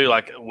guys did too.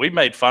 Like we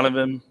made fun of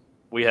him,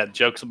 we had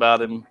jokes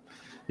about him.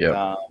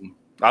 Yeah,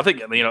 I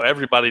think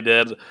everybody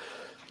did.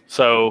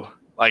 So.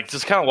 Like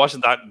just kind of watching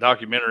the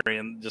documentary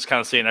and just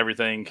kind of seeing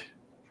everything,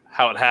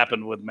 how it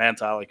happened with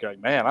Manti. Like,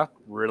 man, I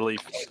really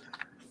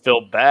feel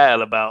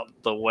bad about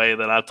the way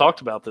that I talked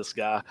about this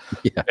guy.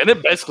 Yeah. And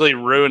it basically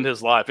ruined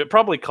his life. It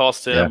probably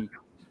cost him. Yeah.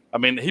 I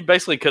mean, he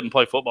basically couldn't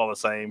play football the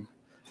same.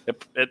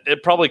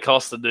 It probably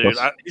cost the dude.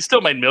 He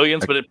still made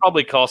millions, but it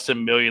probably cost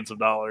him millions of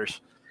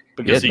dollars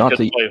because he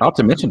couldn't play. Not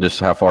to mention just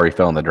how far he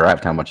fell in the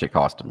draft, how much it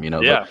cost him.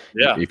 Yeah.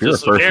 If you're a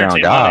first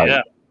round guy.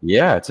 Money,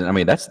 yeah, that's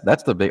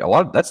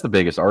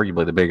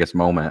arguably the biggest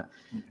moment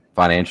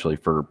financially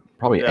for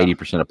probably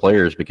 80% of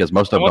players, because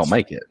most of them don't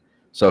make it.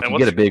 So if you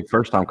get a big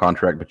first time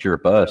contract but you're a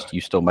bust, you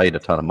still made a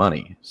ton of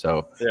money.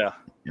 So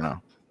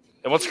And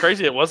what's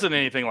crazy, it wasn't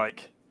anything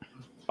like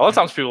a lot of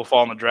times people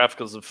fall in the draft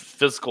because of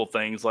physical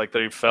things, like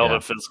they failed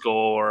at physical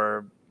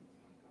or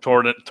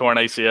torn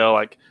ACL.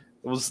 Like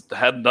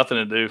had nothing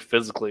to do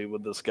physically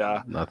with this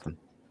guy. Nothing.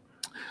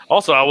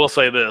 Also, I will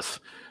say this: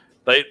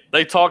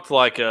 they talked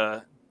like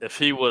if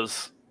he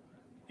was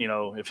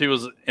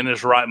in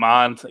his right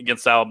mind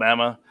against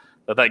Alabama,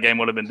 that game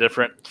would have been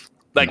different.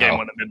 That game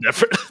wouldn't have been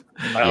different.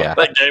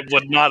 That game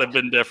would not have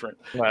been different.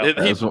 Well,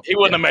 he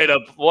wouldn't have made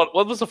up. What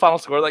was the final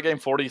score of that game?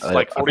 40 something.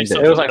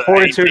 It was like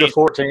 42 to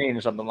 14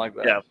 or something like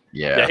that.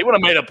 Yeah. He would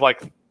have made up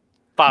like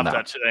 5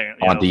 touchdowns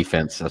on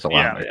defense. That's a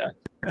lot.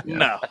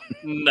 No,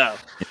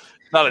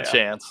 not a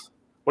chance.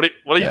 What do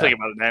you think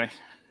about it, Danny?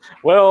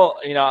 Well,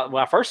 when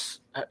I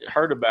first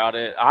heard about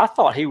it, I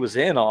thought he was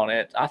in on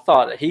it. I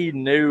thought he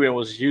knew and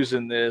was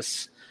using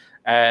this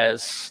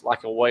as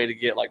like a way to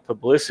get like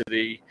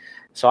publicity.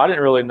 So I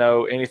didn't really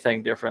know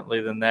anything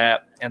differently than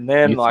that. And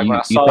then when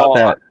I saw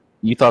that,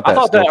 I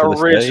thought that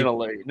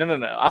originally.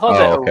 No. I thought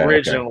that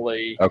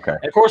originally. Okay.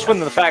 And of course, when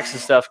the facts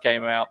and stuff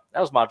came out,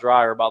 that was my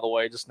dryer, by the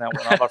way. Just now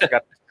went off.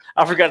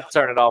 I forgot to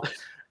turn it off.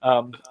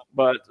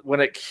 But when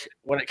it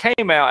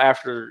came out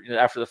after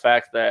the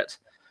fact that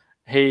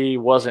he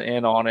wasn't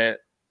in on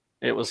it,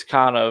 it was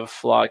kind of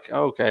like,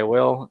 okay,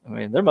 well, I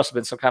mean, there must have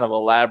been some kind of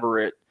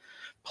elaborate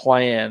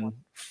plan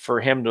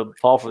for him to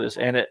fall for this,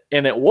 and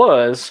it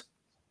was,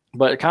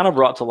 but it kind of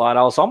brought to light. I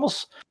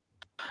almost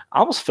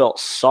felt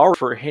sorry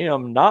for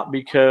him, not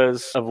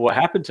because of what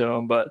happened to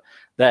him, but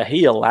that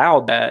he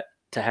allowed that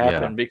to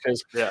happen.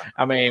 Because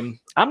I mean,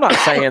 I'm not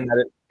saying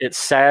that it's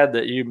sad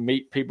that you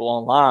meet people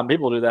online.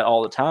 People do that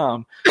all the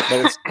time,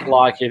 but it's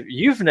like if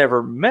you've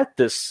never met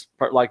this,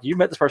 like you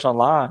met this person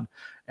online,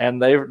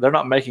 and they're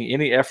not making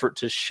any effort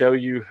to show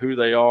you who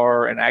they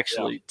are and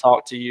actually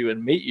talk to you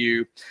and meet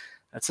you,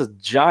 that's a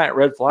giant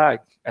red flag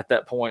at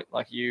that point.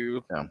 Like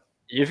you've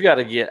got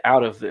to get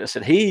out of this.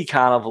 And he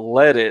kind of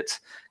let it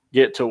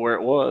get to where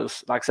it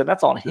was. Like I said,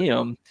 that's on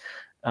him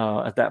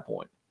at that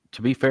point.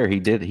 To be fair, he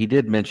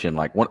did mention,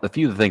 like, a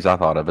few of the things I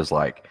thought of is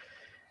like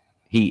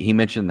he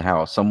mentioned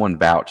how someone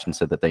vouched and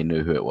said that they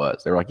knew who it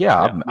was. They were like,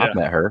 I've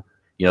met her.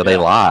 They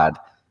lied.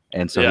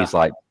 And so he's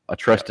like, a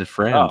trusted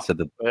friend said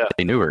that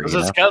they knew her. It was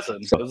his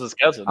cousin. So, it was his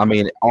cousin. I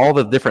mean, all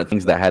the different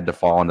things that had to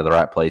fall into the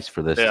right place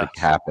for this to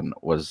happen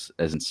was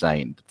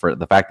insane. For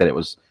the fact that it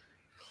was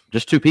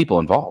just two people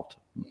involved,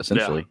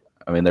 essentially. Yeah.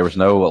 I mean, there was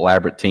no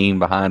elaborate team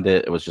behind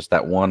it. It was just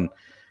that one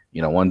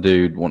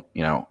dude,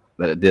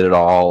 that did it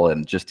all,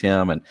 and just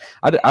him. And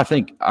I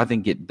think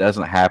it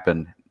doesn't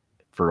happen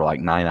for like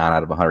 99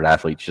 out of 100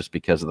 athletes, just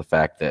because of the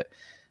fact that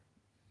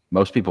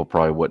most people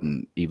probably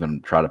wouldn't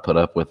even try to put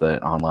up with an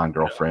online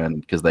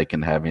girlfriend because they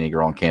can have any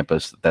girl on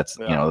campus that's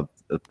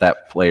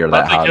that player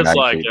that high.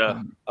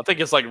 I think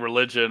it's like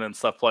religion and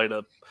stuff played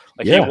up.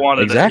 Like he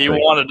wanted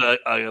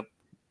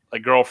a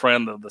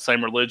girlfriend of the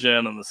same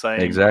religion and the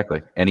same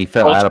and he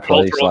fell out of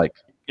place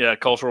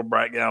cultural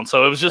background.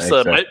 So it was just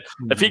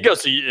if he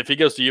goes to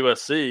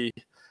USC,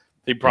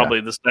 he probably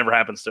this never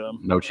happens to him.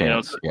 No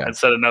chance.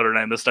 Instead of Notre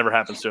Dame, this never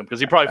happens to him because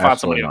he probably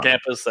finds somebody on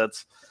campus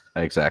that's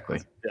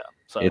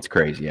So it's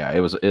crazy. Yeah,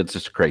 it's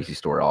just a crazy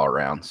story all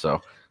around.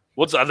 So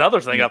what's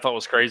another thing I thought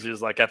was crazy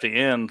is like at the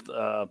end,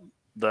 the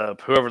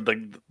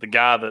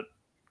guy that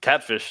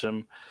catfished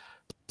him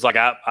was like,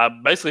 I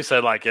basically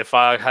said like if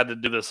I had to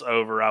do this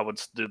over, I would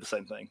do the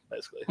same thing.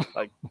 Basically,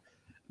 like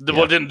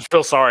didn't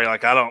feel sorry.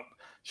 Like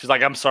she's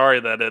like, I'm sorry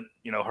that it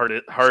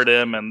hurt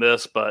him and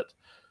this, but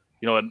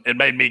it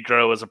made me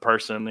grow as a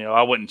person.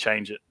 I wouldn't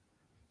change it.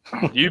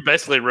 You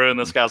basically ruined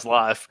this guy's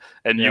life,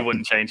 and you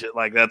wouldn't change it.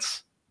 Like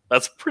that's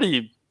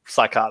pretty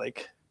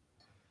psychotic.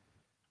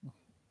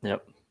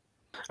 Yep.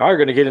 All right, we're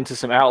going to get into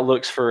some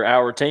outlooks for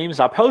our teams.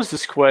 I posed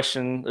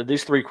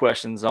these three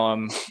questions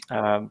on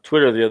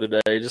Twitter the other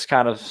day, just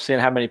kind of seeing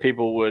how many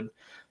people would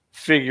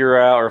figure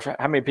out or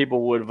how many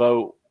people would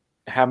vote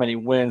how many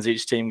wins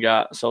each team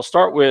got. So I'll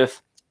start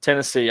with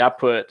Tennessee. I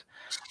put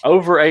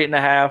over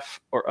 8.5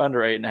 or under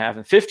 8.5,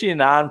 and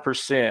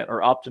 59%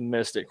 are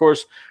optimistic. Of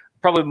course,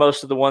 probably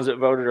most of the ones that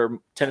voted are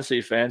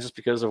Tennessee fans just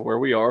because of where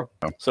we are.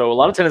 So a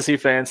lot of Tennessee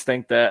fans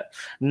think that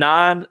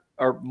 9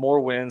 or more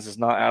wins is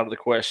not out of the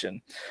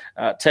question.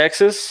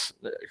 Texas,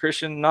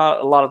 Christian,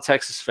 not a lot of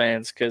Texas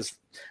fans because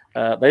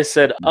they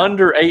said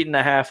under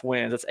 8.5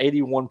 wins. That's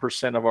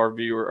 81% of our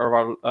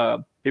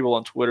people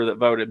on Twitter that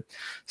voted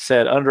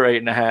said under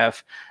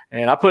 8.5.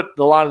 And I put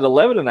the line at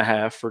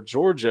 11.5 for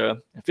Georgia,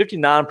 and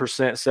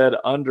 59% said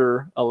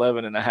under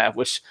 11.5,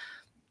 which,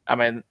 I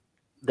mean,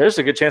 there's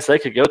a good chance they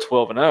could go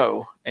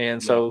 12-0.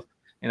 And so,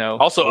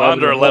 also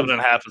under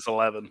 11.5 is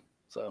 11.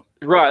 So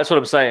right, that's what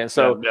I'm saying.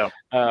 So,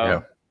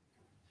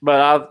 but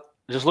I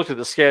just looked at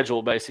the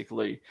schedule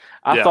basically.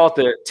 I thought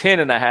that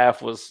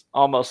 10.5 was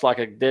almost like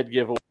a dead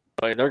giveaway.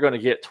 They're going to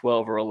get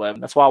 12 or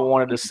 11. That's why I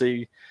wanted to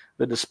see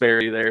the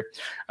disparity there.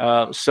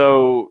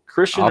 So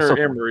Christian or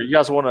Emory, you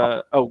guys want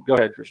to? Oh, go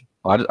ahead, Christian.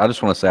 I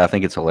just want to say I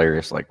think it's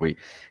hilarious. Like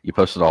you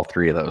posted all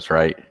three of those,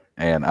 right?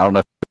 And I don't know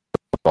if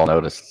you all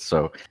noticed.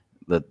 So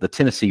the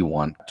Tennessee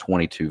won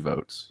 22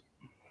 votes.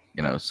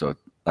 So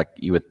like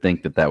you would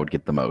think that would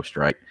get the most,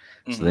 right?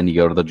 Mm-hmm. So then you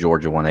go to the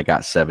Georgia one, they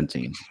got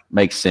 17.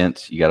 Makes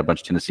sense. You got a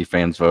bunch of Tennessee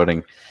fans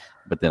voting,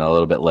 but then a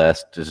little bit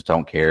less just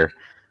don't care.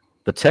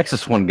 The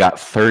Texas one got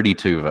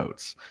 32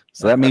 votes.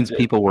 So that means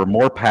people were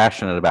more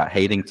passionate about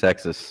hating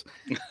Texas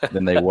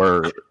than they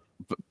were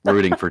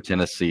rooting for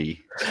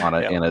Tennessee on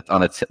a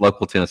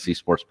local Tennessee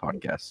sports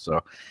podcast.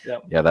 So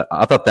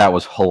I thought that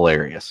was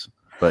hilarious.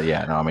 But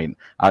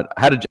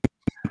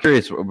I'm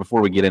curious,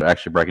 before we get into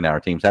actually breaking down our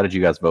teams, how did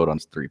you guys vote on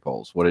these three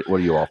polls? What do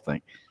you all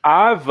think?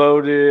 I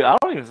voted. I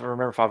don't even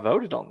remember if I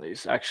voted on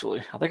these,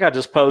 actually. I think I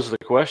just posed the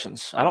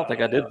questions. I don't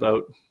think I did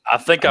vote. I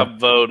think I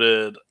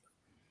voted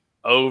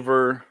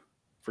over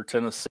for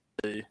Tennessee.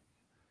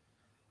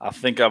 I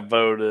think I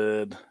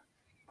voted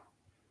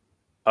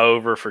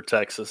over for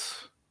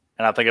Texas.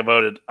 And I think I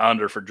voted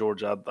under for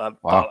Georgia. I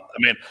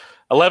mean,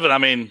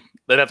 11,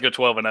 they'd have to go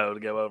 12-0 to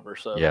go over.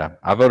 So yeah,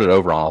 I voted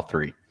over on all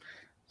three.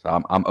 So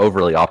I'm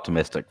overly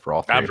optimistic for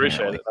all three. I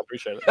appreciate it.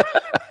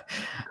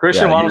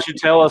 Christian, why don't you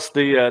tell us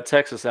the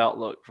Texas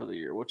outlook for the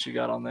year? What you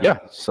got on there? Yeah.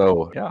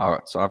 So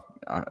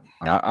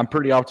I'm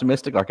pretty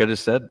optimistic. Like I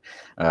just said,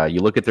 you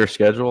look at their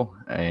schedule,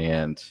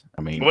 and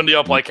when do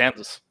y'all play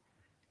Kansas?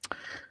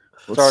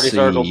 Let's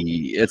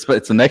see. It's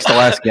the next to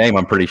last game,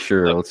 I'm pretty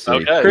sure. Let's see.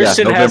 Okay.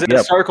 Christian has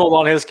it circled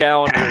on his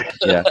calendar.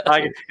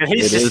 And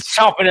he's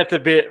chomping at the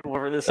bit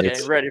for this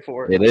game, ready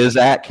for it. It is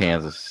at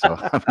Kansas. So,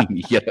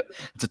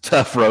 it's a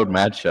tough road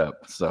matchup.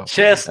 So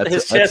his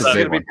chest is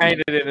going to be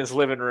painted in his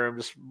living room,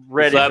 just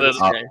ready for this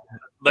game.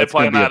 They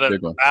play that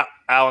at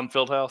Allen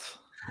Fieldhouse?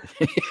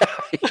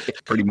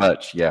 Pretty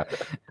much, yeah.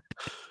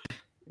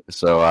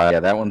 So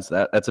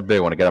that's a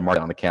big one to get a mark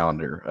on the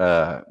calendar.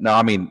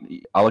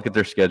 I look at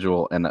their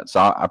schedule, and so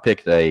I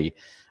picked a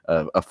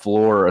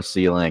floor, a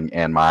ceiling,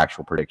 and my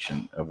actual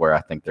prediction of where I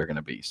think they're going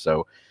to be.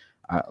 So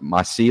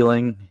my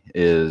ceiling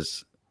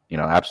is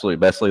absolutely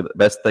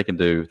best they can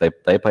do.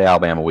 They play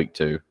Alabama week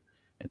 2.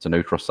 It's a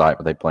neutral site,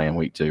 but they play in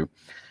week 2.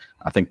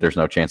 I think there's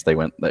no chance they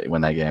win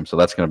that game, so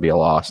that's going to be a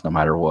loss no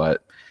matter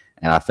what.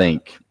 And I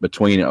think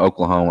between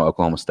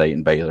Oklahoma State,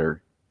 and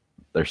Baylor,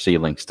 their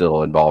ceiling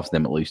still involves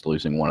them at least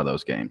losing one of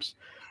those games.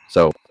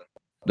 So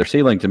their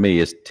ceiling to me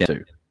is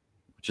 10-2.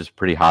 which is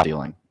pretty high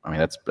ceiling. I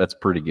mean, that's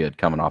pretty good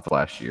coming off of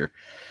last year.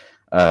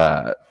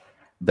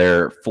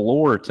 Their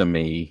floor to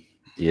me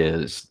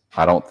is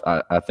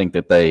I think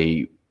that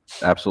they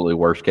absolutely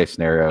worst case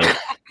scenario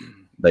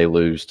they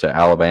lose to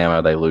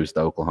Alabama, they lose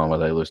to Oklahoma,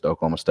 they lose to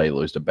Oklahoma State,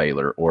 lose to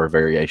Baylor, or a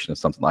variation of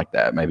something like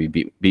that. Maybe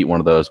beat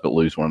one of those, but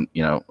lose one,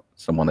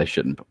 someone they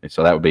shouldn't.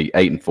 So that would be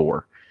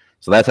 8-4.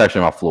 So that's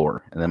actually my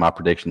floor, and then my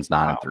prediction's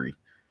 9-3.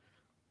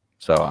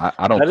 So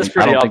I don't. That is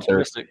pretty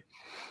optimistic.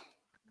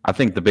 I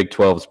think the Big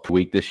 12 is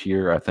weak this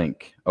year. I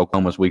think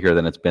Oklahoma's weaker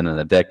than it's been in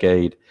a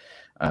decade.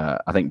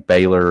 I think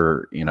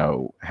Baylor,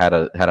 had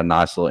a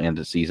nice little end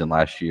of season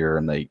last year,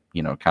 and they,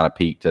 kind of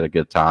peaked at a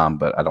good time.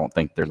 But I don't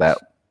think they're that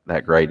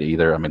great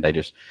either. I mean,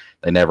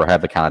 they never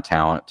have the kind of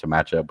talent to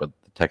match up with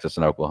Texas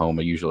and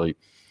Oklahoma. Usually,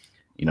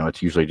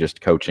 it's usually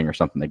just coaching or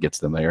something that gets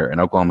them there.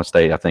 And Oklahoma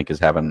State, I think,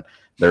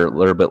 they're a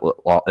little bit.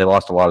 They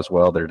lost a lot as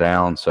well. They're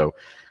down. So,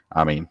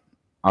 I mean,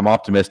 I'm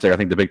optimistic. I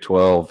think the Big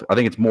 12. I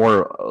think it's a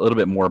little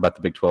bit more about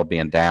the Big 12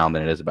 being down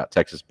than it is about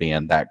Texas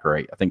being that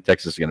great. I think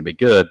Texas is going to be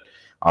good.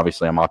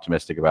 Obviously, I'm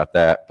optimistic about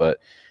that. But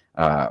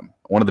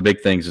one of the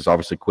big things is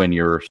obviously Quinn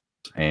Ewers,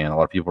 and a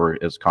lot of people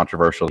is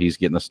controversial. He's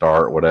getting the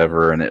start,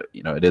 whatever, and it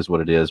is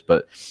what it is.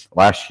 But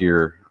last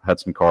year,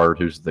 Hudson Card,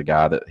 who's the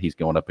guy that he's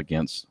going up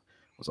against,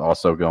 was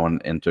also going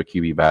into a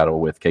QB battle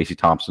with Casey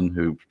Thompson,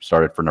 who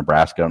started for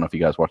Nebraska. I don't know if you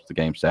guys watched the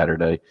game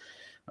Saturday,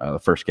 the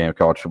first game of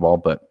college football,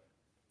 but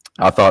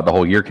I thought the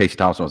whole year Casey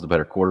Thompson was the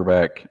better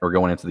quarterback, or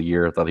going into the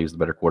year, I thought he was the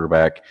better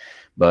quarterback.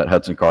 But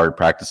Hudson Card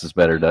practices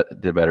better,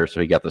 did better,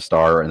 so he got the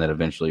star, and then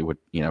eventually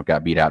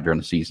got beat out during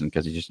the season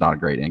because he's just not a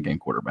great in-game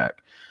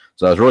quarterback.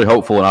 So I was really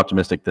hopeful and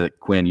optimistic that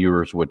Quinn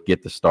Ewers would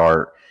get the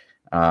start.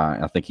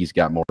 I think he's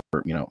got more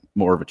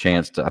of a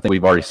chance to. I think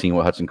we've already seen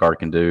what Hudson Card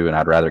can do, and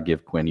I'd rather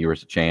give Quinn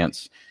Ewers a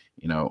chance.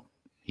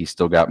 He's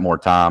still got more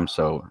time,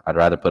 so I'd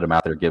rather put him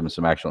out there, give him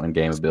some actual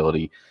in-game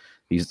ability.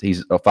 He's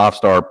a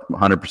 5-star,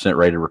 100%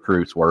 rated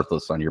recruit's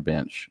worthless on your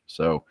bench.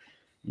 So,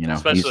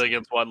 especially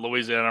against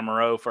Louisiana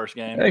Monroe first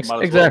game.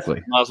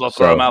 Exactly. Might as well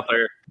throw him out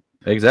there.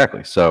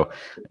 Exactly. So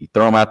you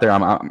throw them out there.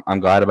 I'm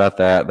glad about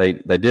that.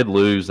 They did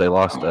lose. They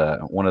lost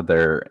one of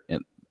their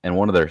in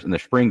the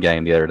spring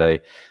game the other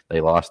day.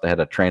 They lost. They had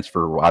a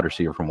transfer wide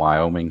receiver from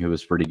Wyoming who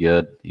was pretty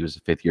good. He was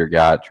a 5th-year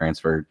guy,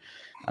 transferred.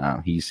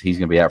 He's going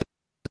to be out for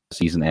the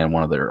season, and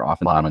one of their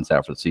offensive linemen's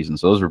out for the season.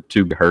 So those were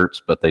 2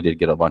 hurts, but they did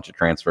get a bunch of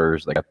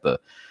transfers. They got that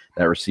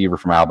receiver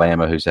from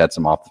Alabama who's had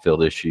some off the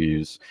field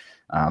issues.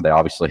 They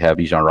obviously have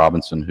Bijan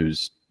Robinson,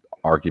 who's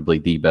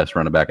arguably the best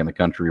running back in the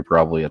country,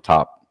 probably a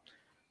top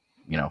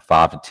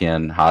 5 to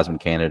 10 Heisman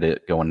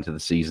candidate going into the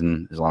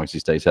season as long as he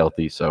stays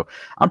healthy. So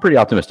I'm pretty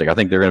optimistic. I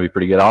think they're going to be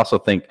pretty good. I also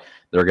think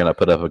they're going to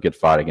put up a good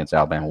fight against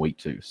Alabama week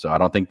 2. So I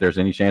don't think there's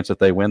any chance that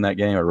they win that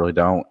game. I really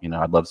don't.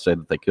 I'd love to say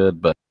that they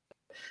could, but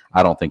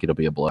I don't think it'll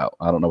be a blowout.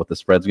 I don't know what the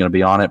spread's going to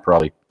be on it,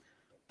 probably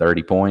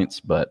 30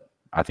 points, but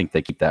I think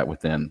they keep that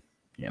within,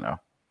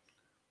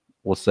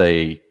 we'll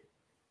say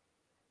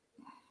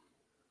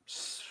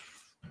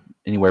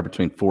anywhere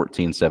between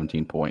 14,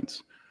 17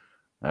 points,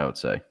 I would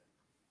say.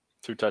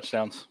 2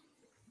 touchdowns.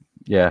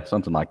 Yeah,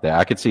 something like that.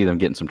 I could see them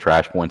getting some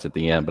trash points at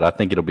the end, but I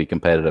think it'll be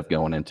competitive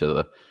going into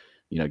the,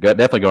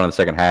 definitely going in the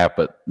second half,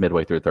 but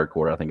midway through the third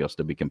quarter, I think it'll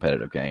still be a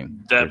competitive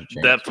game.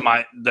 Depth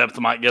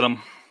might get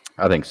them.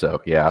 I think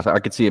so. Yeah, I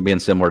could see it being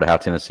similar to how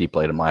Tennessee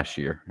played them last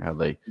year. How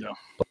they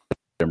played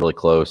them really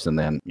close, and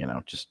then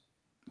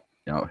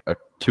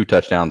 2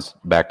 touchdowns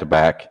back to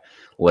back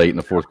late in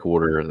the fourth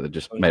quarter that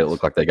just made it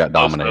look like they got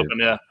dominated.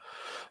 Open,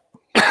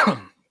 yeah.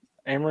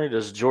 Emory,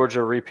 does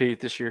Georgia repeat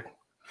this year?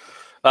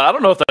 I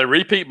don't know if they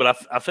repeat, but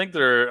I think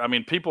they're. I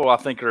mean, people I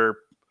think are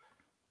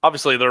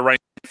obviously they're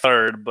ranked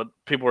 3rd, but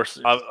people are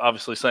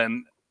obviously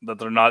saying that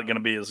they're not going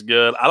to be as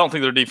good. I don't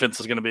think their defense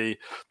is going to be.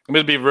 I mean,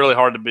 it'd be really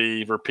hard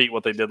to repeat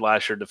what they did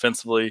last year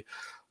defensively.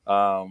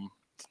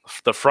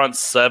 The front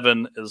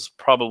 7 is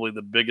probably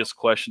the biggest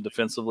question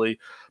defensively,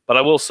 but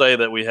I will say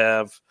that we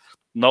have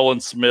Nolan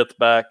Smith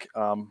back.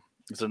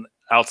 He's an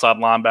outside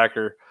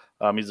linebacker.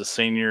 He's a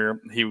senior.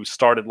 He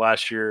started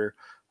last year.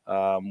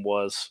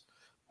 Was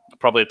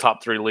probably a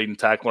top 3 leading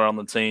tackler on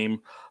the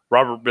team.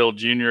 Robert Bill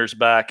Jr. is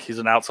back. He's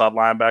an outside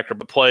linebacker,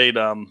 but played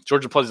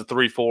Georgia plays a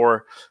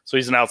 3-4, so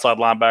he's an outside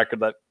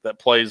linebacker that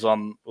plays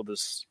on with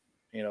this,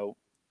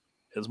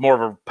 is more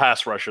of a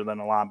pass rusher than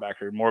a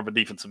linebacker, more of a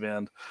defensive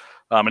end.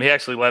 And he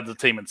actually led the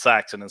team in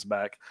sacks in his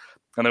back.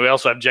 And then we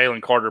also have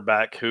Jalen Carter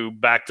back, who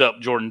backed up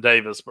Jordan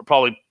Davis, but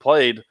probably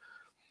played,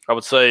 I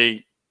would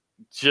say,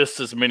 just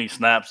as many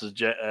snaps as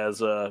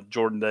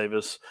Jordan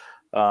Davis,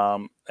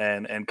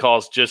 and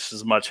caused just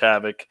as much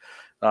havoc.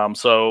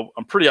 So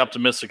I'm pretty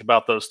optimistic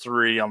about those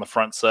 3 on the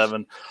front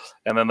 7,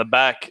 and then the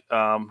back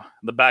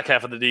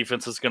half of the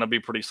defense is going to be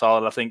pretty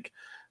solid. I think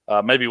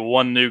maybe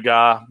 1 new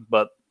guy,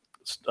 but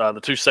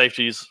the 2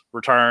 safeties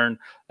return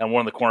and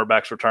 1 of the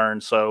cornerbacks return.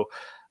 So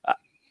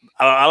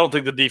I don't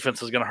think the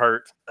defense is going to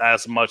hurt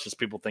as much as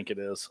people think it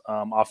is.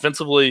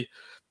 Offensively,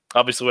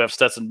 obviously we have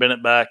Stetson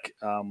Bennett back,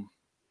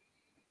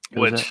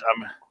 which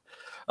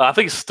I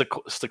think it's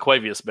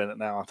Stequavius Bennett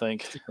now. I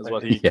think is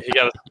what he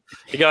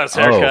got his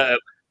haircut.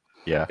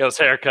 Yeah. Got his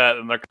haircut,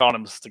 and they're calling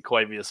him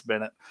Stequavius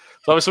Bennett.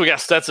 So obviously we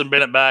got Stetson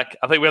Bennett back.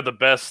 I think we have the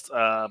best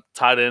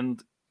tight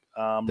end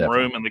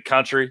room in the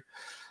country.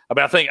 I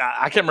mean,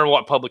 I can't remember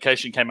what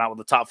publication came out with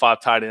the top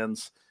 5 tight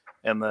ends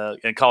in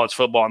college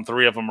football, and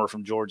 3 of them were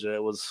from Georgia.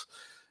 It was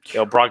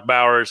Brock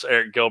Bowers,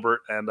 Eric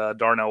Gilbert, and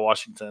Darnell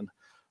Washington.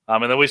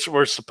 And then we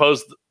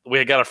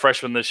had got a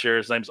freshman this year.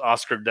 His name's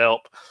Oscar Delp.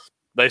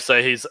 They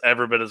say he's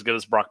every bit as good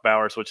as Brock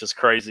Bowers, which is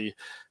crazy.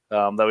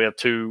 That we have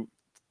 2,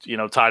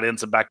 tight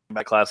ends in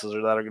back-to-back classes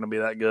that are going to be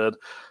that good.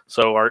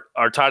 So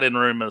our tight end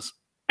room is,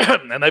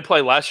 and they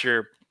played last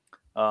year.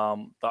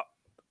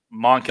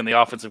 Monk and the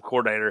offensive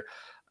coordinator,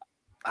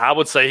 I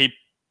would say he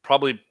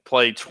probably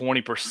played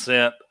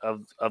 20%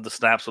 of the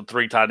snaps with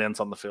 3 tight ends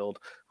on the field,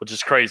 which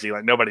is crazy.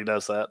 Like nobody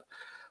does that.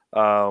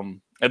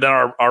 And then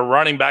our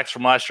running backs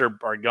from last year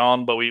are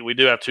gone, but we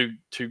do have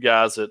two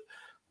guys that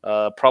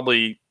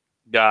probably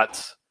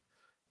got,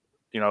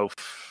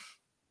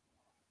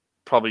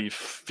 probably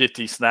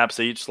 50 snaps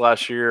each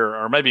last year,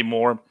 or maybe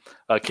more.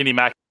 Kenny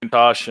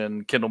McIntosh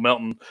and Kendall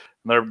Milton,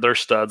 they're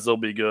studs. They'll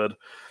be good.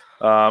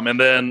 And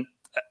then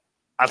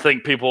I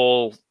think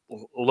people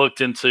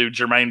looked into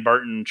Jermaine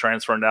Burton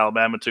transferring to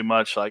Alabama too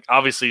much. Like,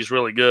 obviously he's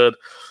really good,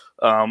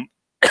 but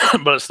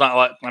it's not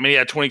like – he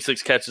had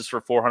 26 catches for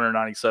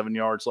 497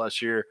 yards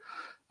last year.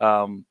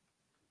 And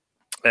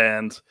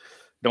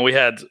we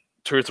had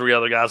 2 or 3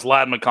 other guys.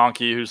 Ladd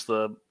McConkey, who's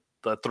the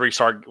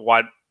 3-star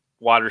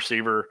wide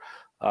receiver,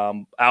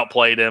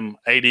 outplayed him.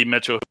 A.D.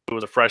 Mitchell, who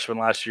was a freshman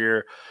last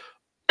year,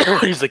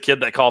 he's the kid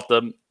that caught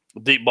the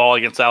deep ball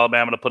against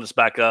Alabama to put us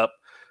back up,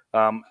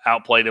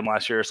 outplayed him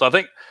last year. So I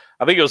think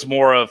it was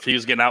more of he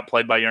was getting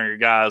outplayed by younger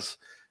guys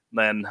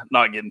than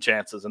not getting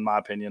chances, in my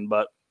opinion.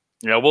 But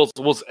he's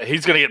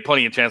going to get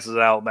plenty of chances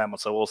at Alabama,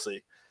 so we'll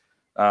see.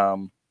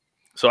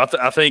 So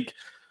I think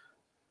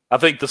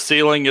the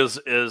ceiling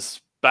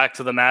is back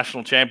to the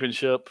national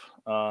championship,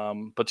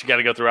 but you got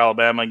to go through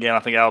Alabama again. I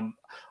think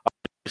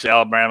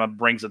Alabama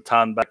brings a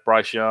ton back.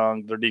 Bryce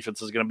Young, their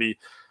defense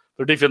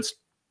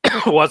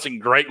wasn't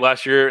great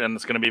last year, and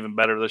it's going to be even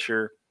better this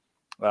year.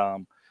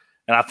 And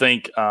I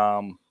think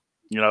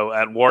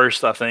at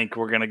worst, I think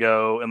we're going to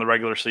go in the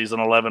regular season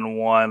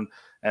 11-1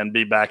 and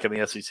be back in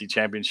the SEC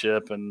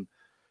championship and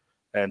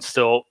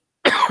still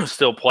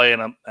play in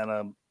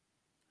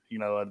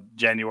a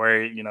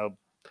January,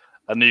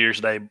 a New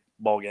Year's Day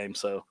ball game.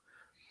 So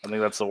I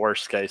think that's the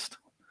worst case.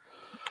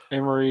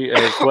 Emory,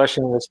 a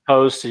question was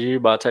posed to you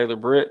by Taylor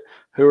Britt.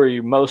 Who are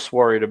you most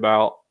worried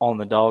about on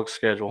the Dogs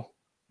schedule?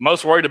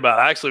 Most worried about,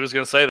 I actually was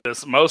going to say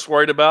this, most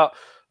worried about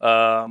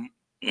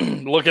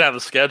looking at the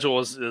schedule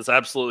is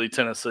absolutely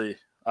Tennessee.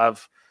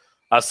 I've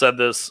said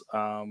this.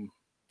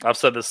 I've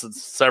said this to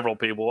several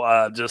people.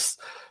 Just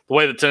the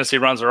way that Tennessee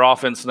runs their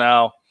offense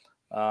now.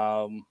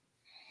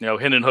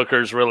 Hendon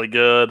Hooker is really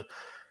good.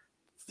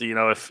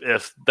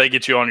 If they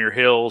get you on your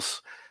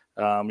heels,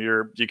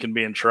 you can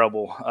be in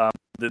trouble.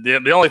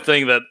 The only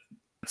thing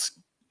that's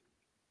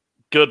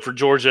good for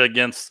Georgia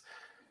against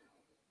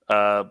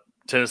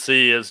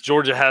Tennessee is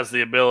Georgia has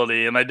the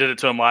ability, and they did it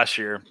to them last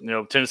year.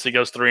 Tennessee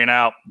goes 3 and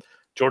out.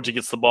 Georgia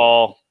gets the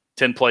ball,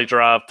 10-play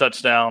drive,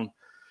 touchdown.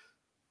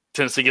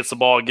 Tennessee gets the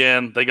ball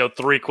again. They go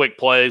 3 quick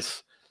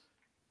plays.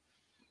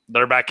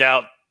 They're back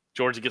out.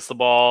 Georgia gets the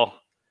ball,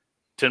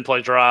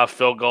 10-play drive,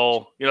 field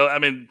goal.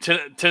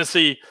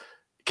 Tennessee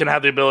can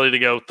have the ability to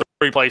go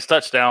 3 plays,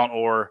 touchdown,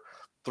 or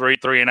 3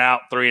 and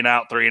out, 3 and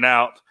out, 3 and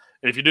out.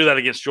 And if you do that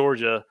against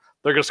Georgia,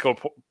 they're going to score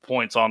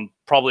points on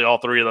probably all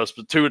 3 of those,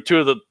 two of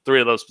the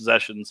 3 of those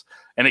possessions.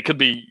 And it could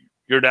be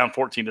you're down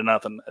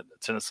 14-0 at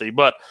Tennessee.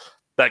 But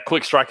that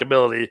quick strike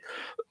ability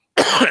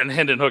and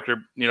Hendon Hooker,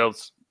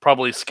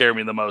 probably scare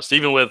me the most.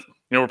 Even with,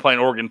 we're playing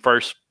Oregon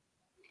first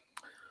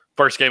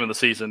game of the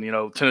season,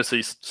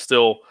 Tennessee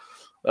still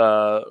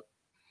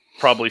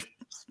probably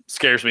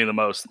scares me the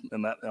most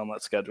on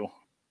that schedule.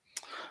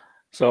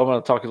 So I'm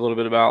going to talk a little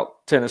bit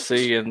about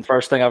Tennessee. And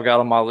first thing I've got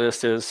on my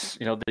list is,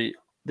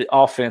 the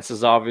offense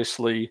is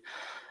obviously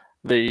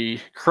the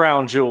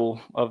crown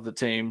jewel of the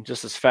team,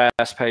 just as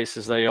fast-paced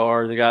as they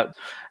are. They got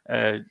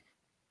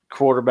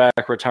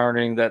quarterback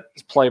returning, that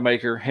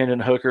playmaker, Hendon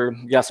Hooker.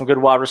 You got some good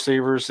wide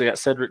receivers. They got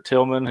Cedric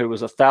Tillman, who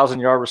was a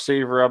 1,000-yard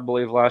receiver, I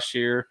believe, last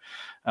year.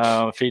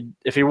 If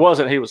he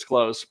wasn't, he was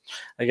close.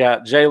 They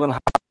got Jalen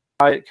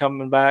Hyatt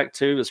coming back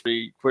too. That's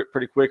pretty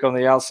quick on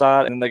the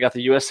outside. And they got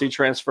the USC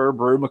transfer,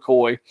 Brew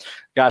McCoy,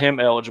 got him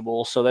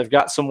eligible. So they've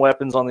got some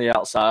weapons on the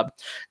outside.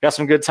 Got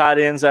some good tight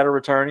ends that are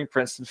returning,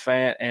 Princeton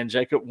Fant and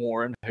Jacob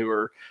Warren, who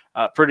are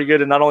pretty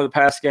good in not only the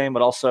pass game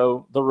but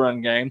also the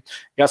run game.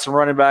 Got some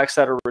running backs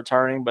that are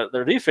returning, but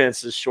their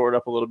defense is shored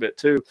up a little bit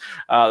too.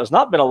 There's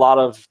not been a lot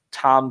of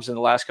times in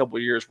the last couple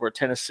of years where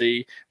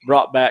Tennessee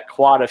brought back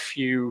quite a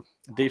few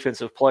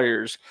defensive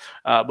players,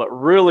 but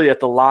really at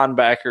the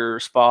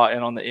linebacker spot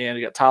and on the end,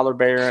 you got Tyler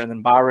Barron and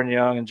then Byron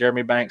Young and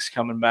Jeremy Banks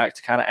coming back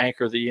to kind of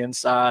anchor the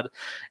inside.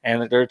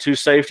 And there are 2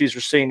 safeties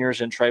or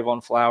seniors in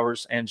Trayvon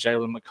Flowers and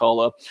Jalen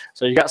McCullough.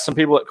 So you got some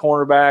people at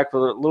cornerback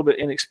with a little bit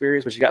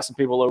inexperienced, but you got some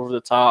people over the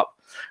top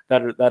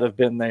that have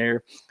been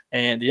there.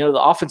 And the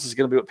offense is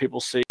going to be what people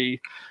see.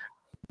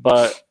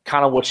 But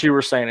kind of what you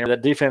were saying,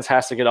 that defense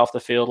has to get off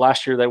the field.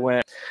 Last year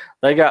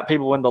they got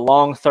people into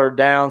long third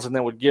downs and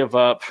then would give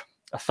up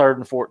a 3rd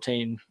and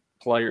 14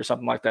 play or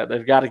something like that.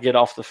 They've got to get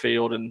off the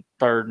field in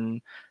 3rd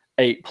and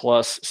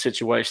 8+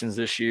 situations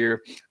this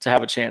year to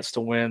have a chance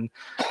to win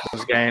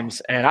those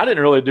games. And I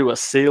didn't really do a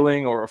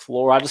ceiling or a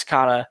floor. I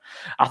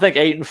think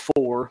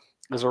 8-4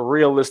 is a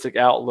realistic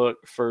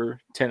outlook for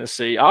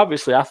Tennessee.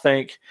 Obviously, I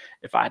think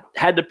if I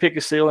had to pick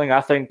a ceiling,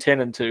 I think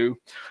 10-2.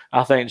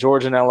 I think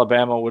Georgia and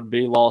Alabama would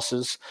be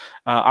losses.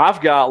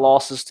 I've got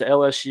losses to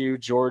LSU,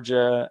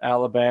 Georgia,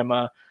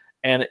 Alabama,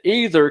 and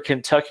either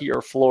Kentucky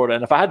or Florida.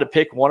 And if I had to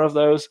pick one of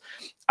those,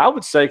 I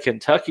would say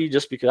Kentucky,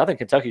 just because I think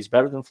Kentucky's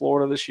better than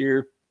Florida this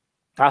year.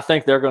 I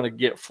think they're going to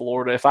get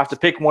Florida. If I have to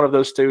pick one of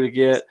those two to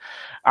get,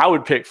 I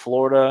would pick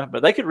Florida,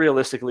 but they could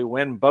realistically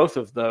win both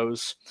of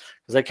those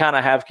because they kind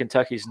of have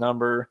Kentucky's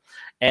number.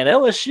 And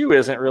LSU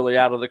isn't really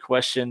out of the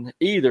question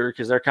either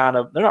because they're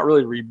not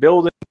really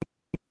rebuilding,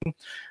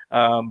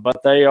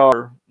 but they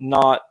are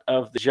not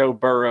of the Joe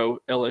Burrow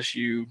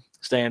LSU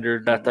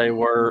standard that they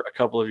were a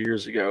couple of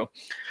years ago.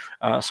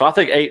 So I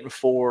think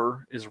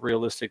 8-4 is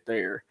realistic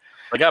there.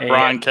 They got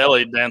Brian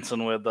Kelly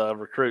dancing with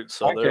recruits,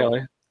 so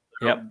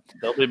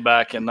they'll be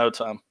back in no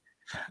time.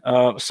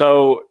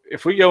 So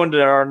if we go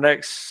into our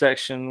next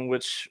section,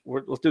 let's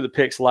do the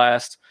picks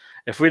last.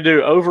 If we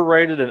do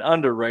overrated and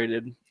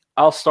underrated,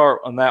 I'll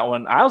start on that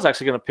one. I was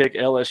actually going to pick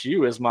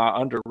LSU as my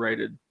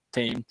underrated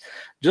team,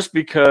 just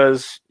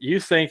because you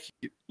think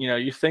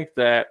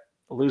that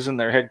losing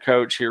their head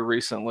coach here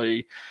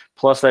recently,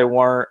 plus they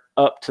weren't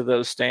up to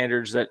those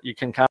standards that you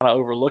can kind of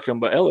overlook them.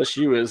 But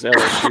LSU is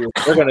LSU.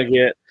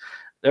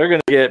 They're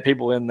going to get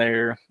people in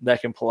there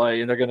that can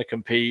play, and they're going to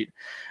compete.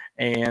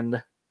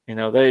 And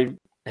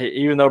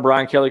even though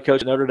Brian Kelly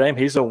coached at Notre Dame,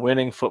 he's a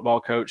winning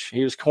football coach.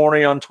 He was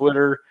corny on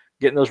Twitter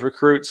getting those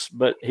recruits,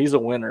 but he's a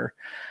winner.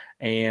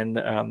 And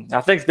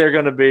I think they're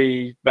going to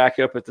be back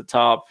up at the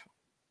top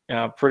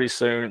pretty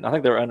soon. I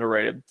think they're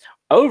underrated.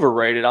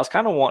 Overrated, I was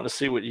kind of wanting to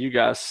see what you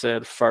guys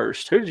said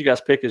first. Who did you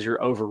guys pick as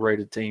your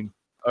overrated team?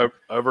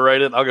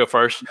 Overrated? I'll go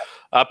first.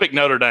 I picked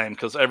Notre Dame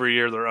because every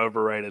year they're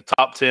overrated.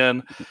 Top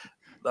 10.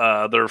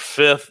 They're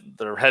 5th.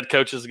 Their head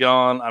coach is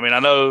gone. I mean, I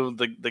know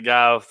the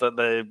guy that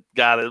they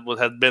got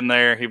had been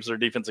there. He was their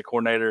defensive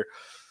coordinator.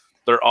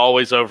 They're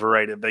always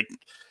overrated.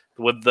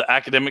 With the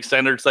academic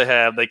standards they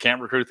have, they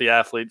can't recruit the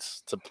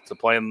athletes to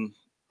play in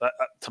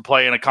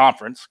a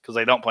conference because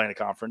they don't play in a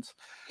conference.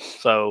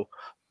 So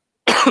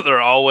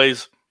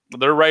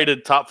they're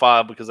rated top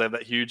 5 because they have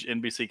that huge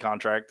NBC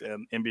contract,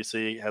 and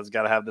NBC has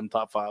got to have them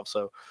top 5.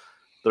 So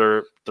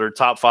they're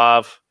top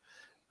 5.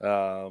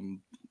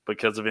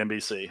 Because of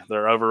NBC.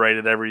 They're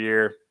overrated every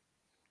year.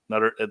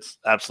 It's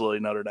absolutely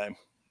Notre Dame.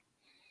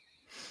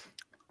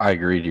 I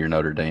agree to your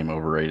Notre Dame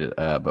overrated,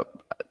 but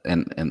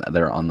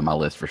they're on my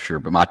list for sure.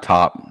 But my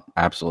top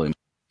absolutely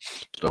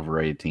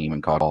overrated team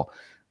in college,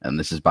 and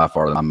this is by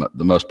far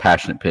the most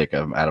passionate pick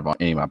out of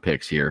any of my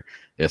picks here,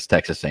 is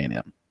Texas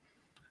A&M.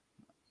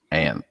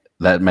 And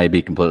that may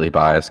be completely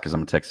biased because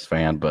I'm a Texas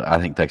fan, but I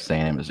think Texas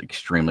A&M is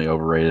extremely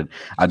overrated.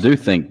 I do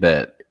think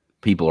that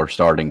people are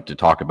starting to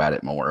talk about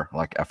it more.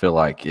 Like, I feel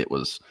like it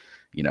was,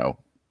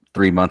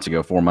 3 months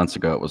ago, 4 months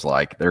ago, it was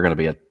like they're going to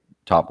be a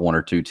top 1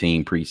 or 2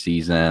 team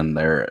preseason.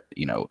 They're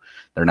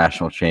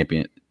national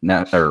champion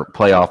or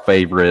playoff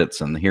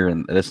favorites, and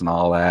hearing this and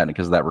all that, and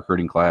because of that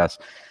recruiting class.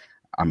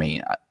 I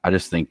mean, I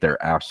just think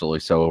they're absolutely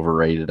so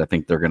overrated. I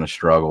think they're going to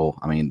struggle.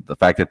 I mean, the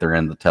fact that they're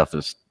in the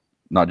toughest,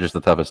 not just the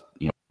toughest,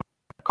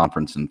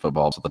 conference in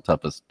football, but the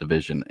toughest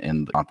division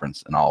in the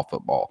conference in all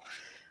football.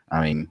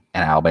 I mean,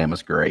 and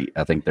Alabama's great.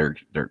 I think they're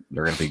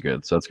going to be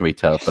good. So it's going to be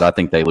tough. But I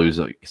think they lose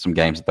some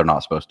games that they're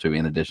not supposed to,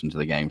 in addition to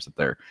the games that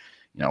they're,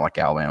 like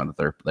Alabama,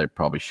 that they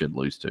probably should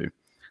lose to.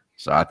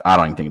 So I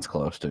don't even think it's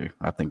close to.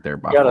 I think they're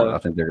I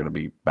think they're going to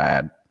be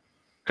bad.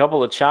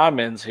 Couple of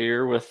chime-ins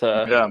here with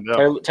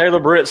Taylor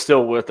Britt's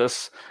still with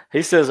us.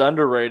 He says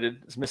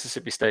underrated is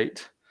Mississippi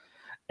State.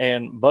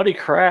 And Buddy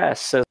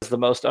Crass says the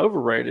most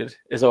overrated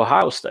is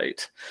Ohio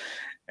State.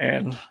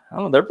 And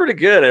they're pretty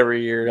good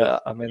every year.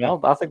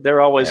 I think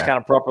they're always kind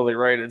of properly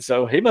rated.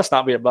 So he must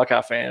not be a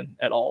Buckeye fan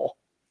at all.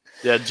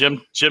 Yeah,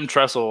 Jim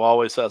Tressel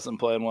always has them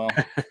playing well.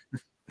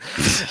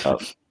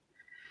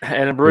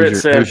 And Britt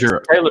said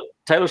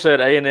Taylor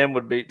said A&M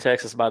would beat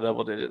Texas by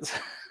double digits.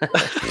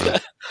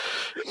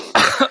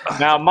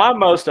 Now, my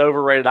most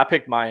overrated, I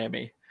picked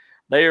Miami.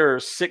 They are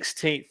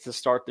 16th to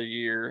start the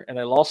year, and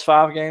they lost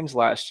 5 games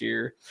last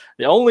year.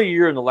 The only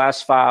year in the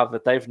last 5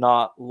 that they've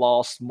not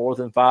lost more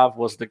than 5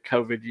 was the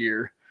COVID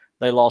year.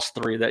 They lost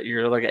 3 that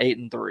year, like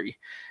 8-3.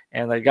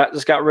 And they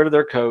just got rid of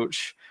their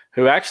coach,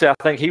 who actually I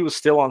think he was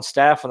still on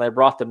staff when they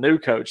brought the new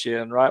coach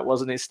in, right?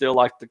 Wasn't he still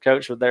like the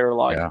coach where they were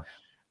like,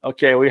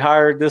 okay, we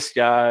hired this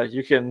guy,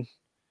 you can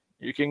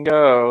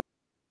go.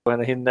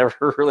 And he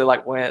never really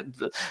went,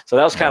 so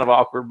that was kind of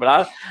awkward.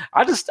 But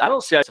I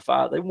don't see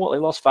they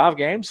lost 5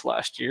 games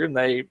last year, and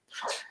they've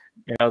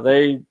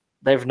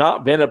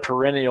not been a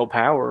perennial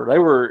power. They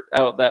were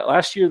out that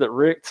last year that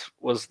Richt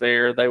was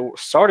there. They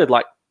started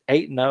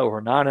 8-0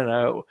 or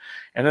 9-0,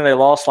 and then they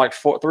lost like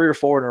 3 or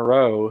 4 in a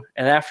row.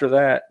 And after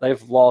that,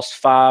 they've lost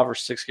 5 or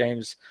 6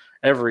 games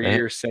every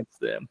year since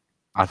then.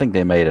 I think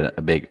they made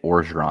a big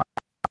Orgeron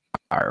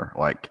hire.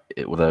 Like,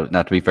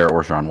 not to be fair,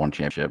 Orgeron won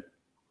championship.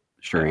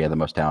 Sure, he had the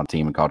most talented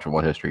team in college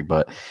football history,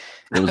 but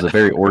it was a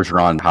very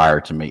Orgeron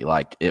hire to me.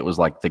 Like, it was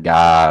like the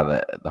guy,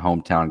 the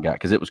hometown guy,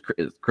 because it was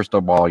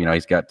Cristobal.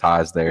 He's got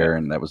ties there,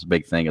 and that was a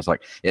big thing. It's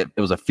like it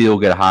was a feel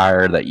good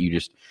hire that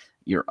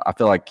I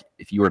feel like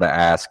if you were to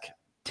ask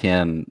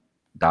 10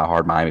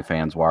 diehard Miami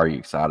fans, why are you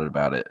excited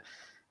about it?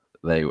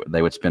 They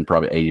would spend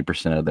probably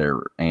 80% of their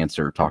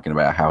answer talking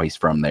about how he's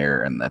from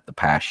there and that the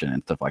passion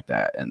and stuff like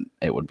that, and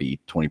it would be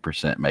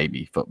 20%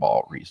 maybe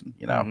football reason.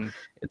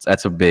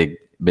 That's a big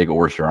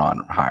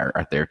Orgeron hire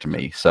right there to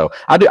me. So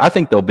I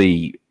think they'll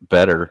be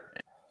better,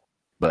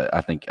 but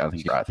I think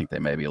they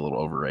may be a little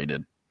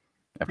overrated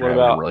after having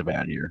a really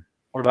bad year.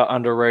 What about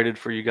underrated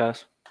for you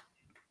guys?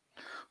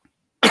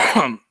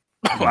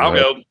 I'll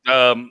go.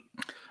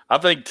 I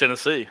think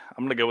Tennessee.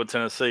 I'm going to go with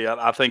Tennessee.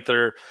 I think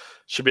they're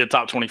should be a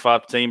top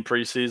 25 team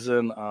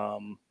preseason.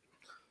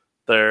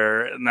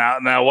 They're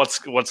now what's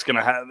going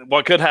to happen?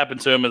 What could happen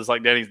to them is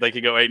like Danny. They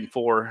could go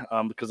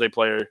 8-4 because they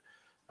play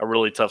a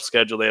really tough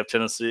schedule. They have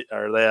Tennessee,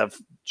 or they have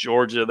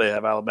Georgia, they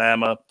have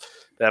Alabama,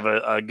 they have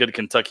a good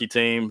Kentucky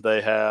team.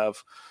 They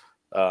have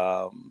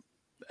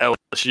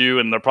LSU,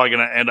 and they're probably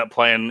going to end up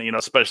playing.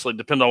 Especially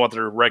depending on what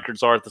their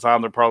records are at the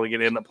time, they're probably going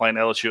to end up playing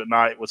LSU at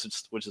night, which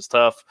is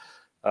tough.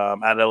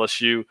 At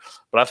LSU,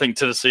 but I think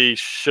Tennessee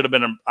should have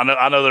been.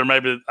 I know there may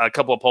be a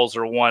couple of polls that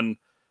are one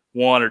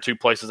or two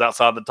places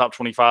outside the top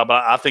 25,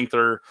 but I think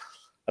they're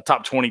a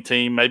top 20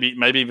 team, maybe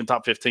even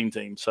top 15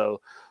 team.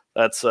 So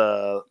that's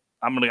I'm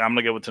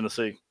gonna go with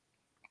Tennessee.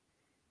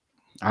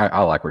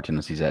 I like where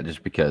Tennessee's at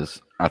just because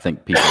I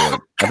think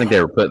they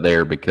were put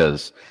there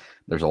because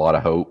there's a lot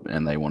of hope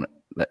and they want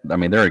to. I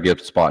mean, they're in a good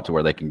spot to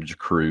where they can just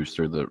cruise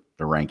through the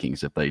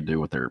rankings if they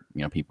do what their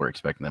people are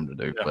expecting them to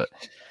do. Yeah.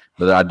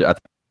 But I think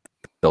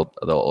they'll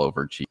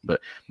overachieve. But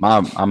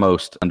my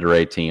most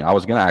underrated team, I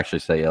was going to actually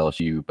say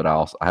LSU, but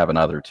I have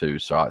another too.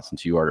 So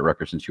since you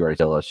already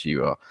said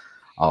LSU,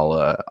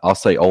 I'll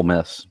say Ole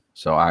Miss.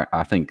 So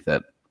I think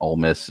that Ole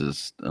Miss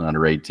is an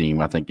underrated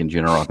team. I think in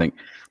general, I think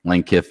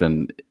Lane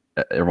Kiffin,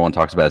 everyone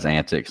talks about his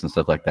antics and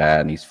stuff like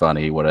that, and he's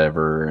funny,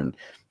 whatever, and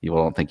people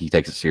don't think he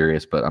takes it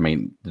serious. But I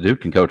mean, the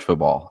dude can coach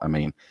football. I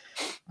mean,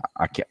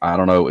 I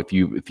don't know if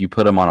you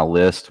put him on a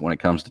list when it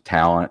comes to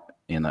talent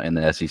in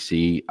the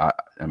SEC.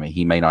 I mean,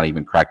 he may not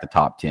even crack the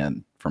top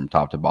 10 from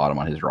top to bottom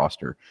on his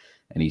roster,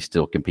 and he's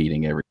still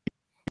competing every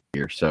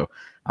year. So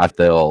I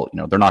feel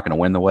they're not going to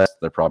win the West.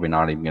 They're probably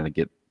not even going to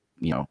get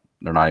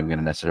they're not even going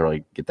to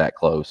necessarily get that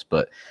close.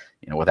 But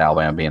with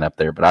Alabama being up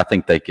there, but I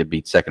think they could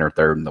be second or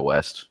third in the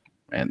West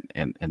and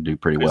do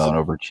pretty well and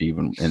overachieve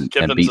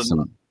and beat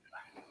some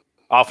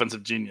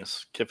offensive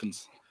genius.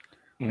 Kiffin's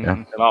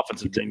an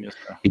offensive genius.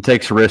 He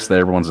takes risks that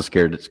everyone's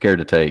scared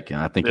to take, and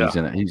I think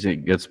he's in a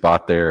good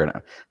spot there. And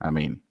I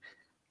mean,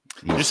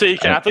 you see,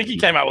 I think he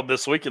came out with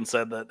this week and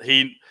said that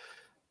he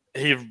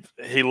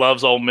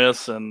loves Ole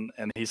Miss, and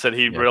he said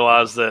he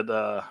realized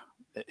that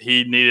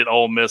he needed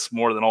Ole Miss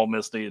more than Ole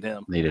Miss needed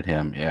him.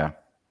 Yeah.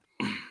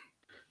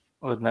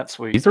 Wasn't that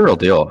sweet? He's the real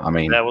deal. I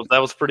mean, that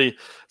was pretty.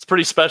 It's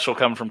pretty special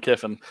coming from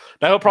Kiffin.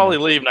 Now he'll probably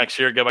leave next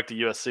year, go back to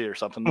USC or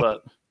something,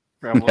 but.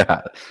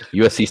 Yeah,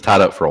 USC's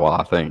tied up for a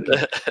while. I think.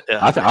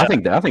 I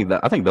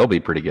think they'll be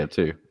pretty good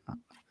too.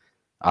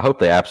 I hope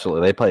they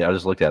play. I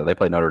just looked at it. They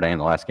played Notre Dame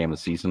the last game of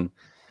the season,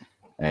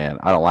 and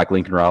I don't like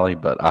Lincoln Riley,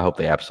 but I hope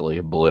they absolutely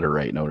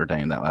obliterate Notre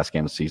Dame that last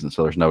game of the season.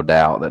 So there's no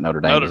doubt that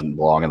Notre Dame doesn't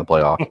belong in the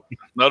playoff.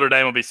 Notre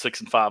Dame will be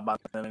 6-5 by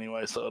then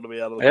anyway, so it'll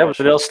be out of the. Yeah, but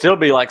they'll still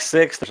be like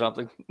 6th or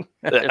something.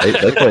 They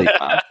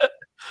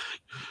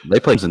play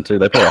Clemson too.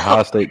 They play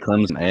Ohio State,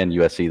 Clemson, and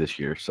USC this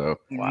year. So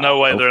no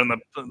way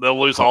they'll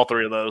lose all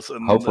 3 of those.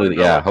 And hopefully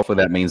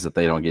that means that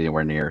they don't get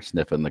anywhere near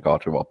sniffing the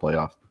college football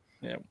playoff.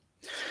 Yeah.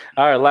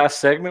 All right, last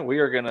segment. We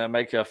are going to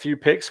make a few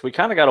picks. We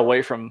kind of got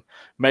away from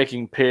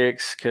making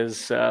picks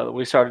because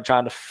we started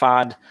trying to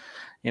find,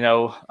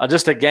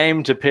 just a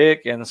game to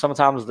pick, and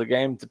sometimes the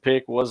game to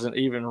pick wasn't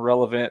even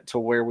relevant to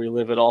where we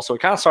live at all. So we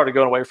kind of started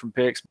going away from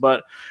picks,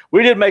 but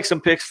we did make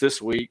some picks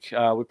this week.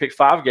 We picked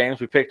 5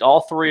 games. We picked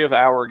all 3 of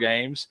our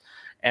games,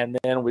 and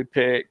then we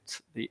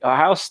picked the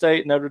Ohio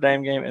State Notre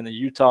Dame game and the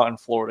Utah and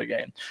Florida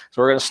game.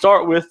 So we're going to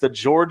start with the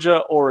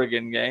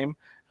Georgia-Oregon game.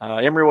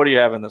 Emory, what do you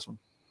have in this one?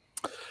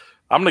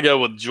 I'm going to go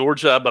with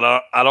Georgia, but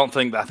I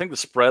think the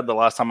spread the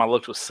last time I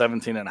looked was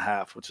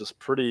 17.5, which is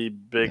pretty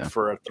big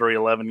for a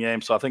 3-11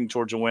 game. So I think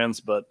Georgia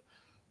wins, but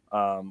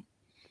I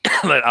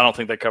don't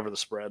think they cover the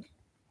spread.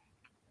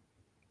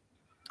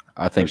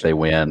 I think they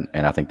win,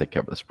 and I think they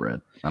cover the spread.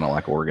 I don't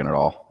like Oregon at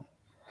all.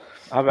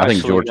 I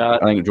think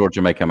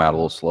Georgia may come out a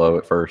little slow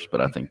at first,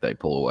 but I think they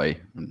pull away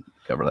and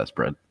cover that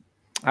spread.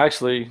 I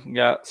actually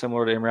got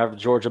similar to Emory. I have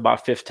Georgia by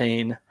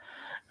 15.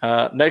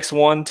 Next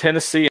one,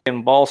 Tennessee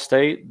and Ball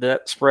State.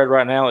 That spread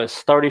right now is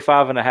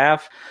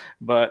 35.5,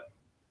 but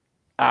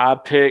I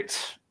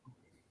picked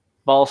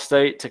Ball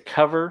State to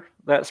cover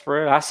that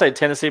spread. I say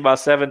Tennessee by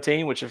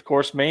 17, which of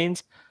course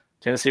means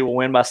Tennessee will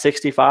win by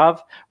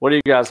 65. What do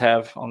you guys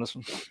have on this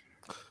one?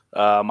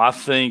 I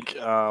think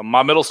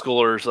my middle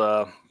schoolers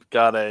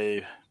got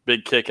a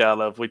big kick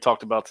out of. We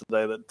talked about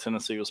today that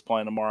Tennessee was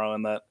playing tomorrow,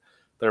 and that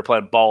they're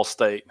playing Ball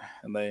State,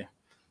 and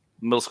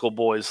middle school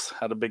boys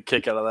had a big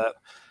kick out of that.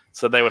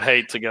 So they would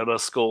hate to go to a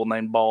school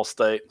named Ball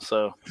State.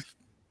 So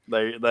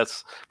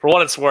that's for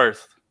what it's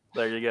worth.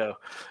 There you go.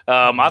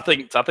 I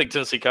think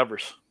Tennessee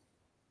covers.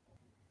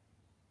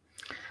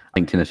 I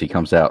think Tennessee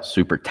comes out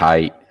super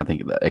tight. I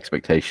think the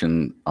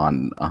expectation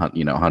on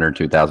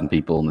 102,000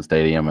 people in the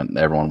stadium and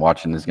everyone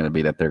watching is going to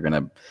be that they're going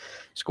to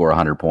score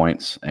 100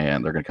 points,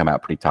 and they're going to come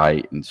out pretty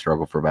tight and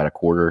struggle for about a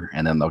quarter,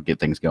 and then they'll get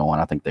things going.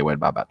 I think they win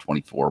by about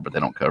 24, but they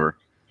don't cover.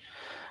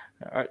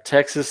 All right,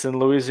 Texas and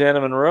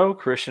Louisiana Monroe.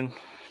 Christian,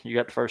 you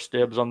got the first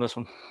dibs on this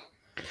one.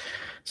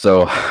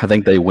 So I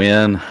think they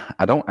win.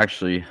 I don't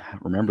actually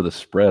remember the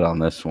spread on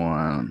this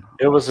one.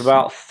 It was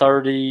about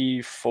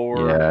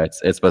 34. Yeah, it's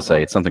supposed to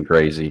say it's something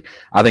crazy.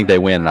 I think they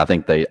win, and I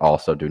think they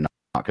also do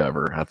not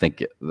cover. I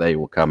think they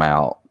will come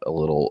out a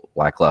little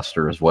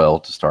lackluster as well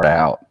to start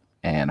out,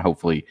 and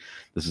hopefully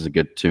this is a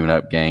good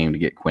tune-up game to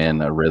get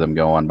Quinn a rhythm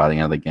going by the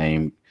end of the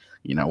game,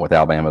 with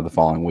Alabama the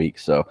following week.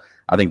 So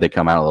I think they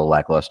come out a little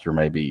lackluster,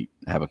 maybe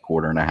have a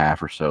quarter and a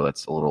half or so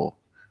that's a little,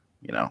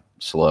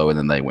 slow, and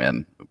then they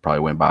win. Probably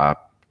win by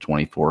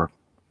 24.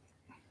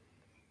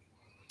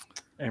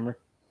 Amer?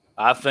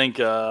 I think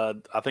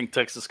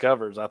Texas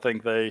covers. I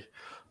think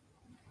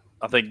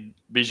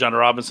Bijan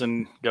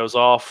Robinson goes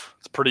off.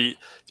 It's pretty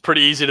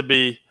easy to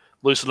be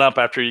loosened up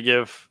after you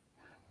give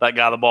that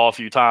guy the ball a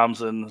few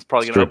times, and it's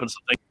probably going to open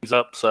some things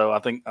up. So I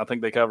think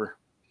they cover.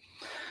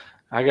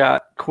 I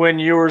got Quinn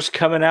Ewers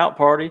coming out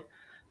party,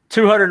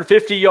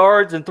 250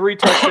 yards and 3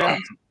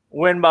 touchdowns,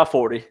 win by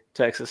 40,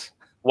 Texas.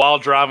 While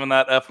driving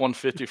that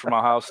F-150 from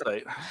Ohio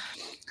State.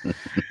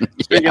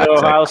 Speaking of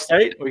Ohio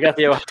State, we got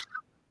the Ohio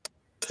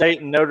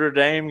State and Notre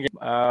Dame.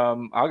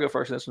 I'll go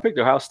first. This one picked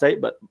Ohio State,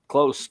 but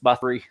close by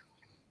 3.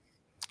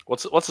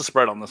 What's the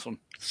spread on this one?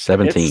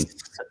 17.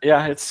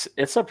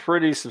 It's a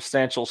pretty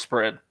substantial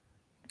spread.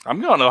 I'm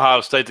going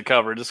Ohio State to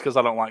cover just because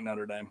I don't like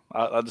Notre Dame.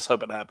 I just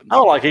hope it happens. I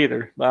don't like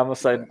either, but I'm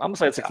gonna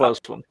say it's a close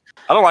one.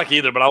 I don't like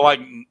either, but I like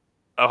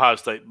Ohio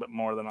State but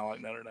more than I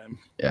like Notre Dame.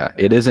 Yeah,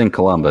 it is in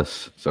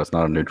Columbus, so it's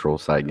not a neutral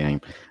site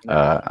game.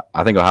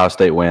 I think Ohio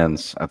State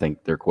wins. I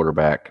think their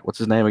quarterback, what's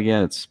his name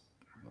again?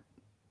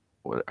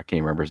 I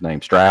can't remember his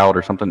name. Stroud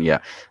or something. Yeah,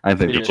 I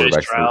think their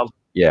quarterback.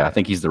 Yeah, I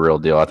think he's the real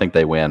deal. I think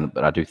they win,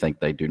 but I do think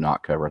they do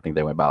not cover. I think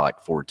they win by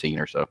like 14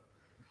 or so.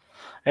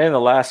 And the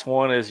last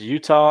one is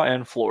Utah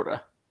and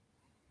Florida.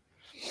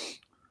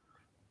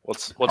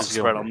 What's the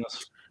spread on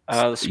this?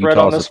 The spread Utah's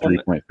on this a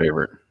 3-point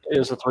favorite.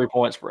 Is a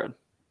 3-point spread.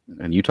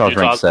 And Utah's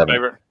ranked 7th.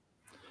 Favorite.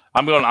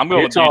 I'm going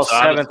with Utah.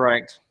 Utah. 7th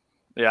ranked.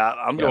 Yeah,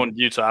 I'm going with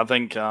Utah. I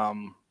think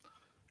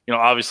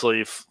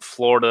obviously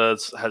Florida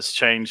has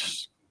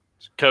changed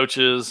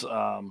coaches.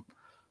 I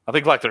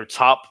think like their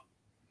top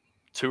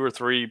 2 or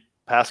 3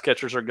 pass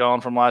catchers are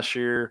gone from last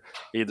year.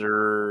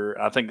 Either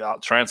I think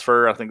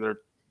transfer. I think their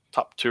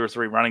top 2 or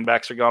 3 running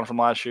backs are gone from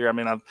last year. I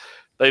mean,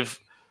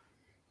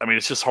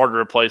 it's just hard to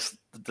replace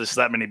just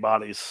that many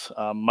bodies,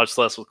 much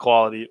less with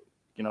quality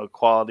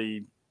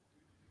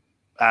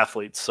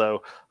athletes.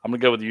 So I'm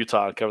gonna go with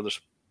Utah and cover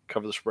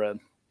the spread.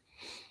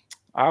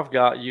 I've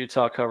got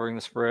Utah covering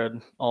the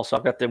spread. Also,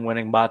 I've got them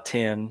winning by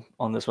 10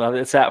 on this one.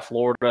 It's at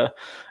Florida.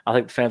 I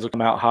think the fans will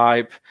come out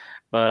hype,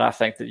 but I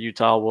think that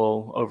Utah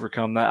will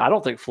overcome that. I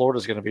don't think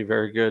Florida's going to be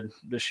very good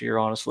this year,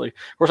 honestly.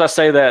 Of course, I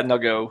say that and they'll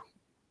go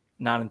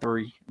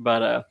 9-3,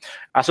 but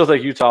I still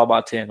think Utah by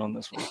 10 on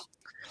this one.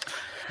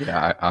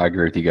 Yeah, I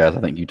agree with you guys.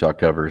 I think Utah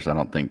covers. I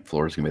don't think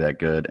Florida's going to be that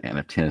good. And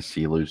if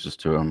Tennessee loses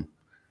to them,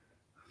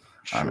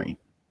 I mean,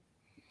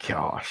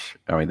 gosh.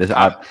 I mean, this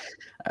I've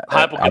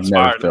gets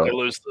fired if they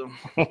lose to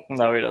them.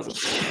 No, he doesn't.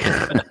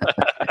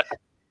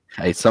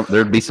 Hey,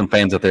 there'd be some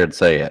fans out there to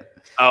say it.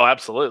 Oh,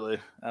 absolutely.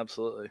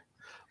 Absolutely.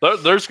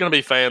 There's going to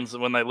be fans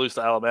when they lose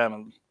to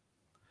Alabama.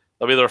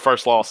 That'll be their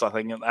first loss, I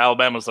think. And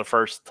Alabama's their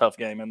first tough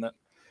game, isn't it?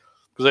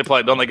 Because they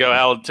play, don't they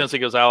go, Tennessee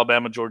goes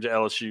Alabama, Georgia,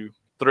 LSU.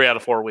 3 out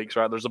of 4 weeks,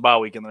 right? There's a bye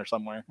week in there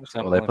somewhere.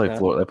 Well, they play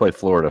Florida. They play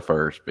Florida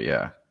first, but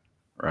yeah,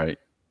 right.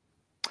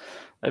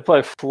 They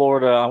play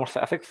Florida.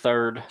 I think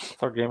third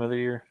game of the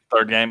year.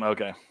 Third game,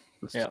 okay.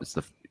 It's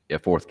the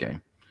 4th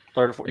game.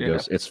 Third or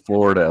 4th. It's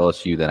Florida,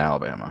 LSU, then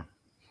Alabama.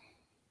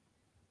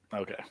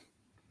 Okay.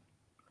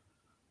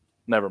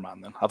 Never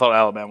mind then. I thought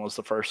Alabama was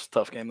the first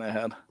tough game they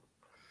had.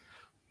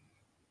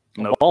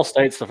 Nope. Ball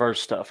State's the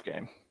first tough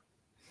game.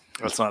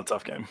 That's not a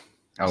tough game.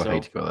 I would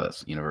hate to go to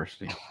that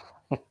university.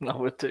 I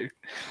would too.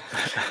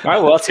 All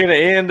right, well, that's going to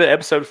end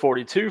episode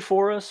 42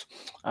 for us.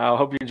 I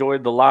hope you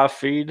enjoyed the live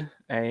feed.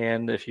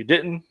 And if you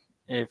didn't,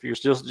 if you're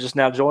just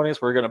now joining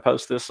us, we're going to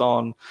post this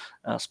on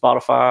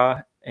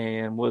Spotify,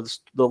 and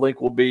the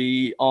link will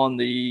be on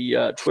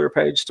the Twitter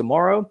page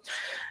tomorrow.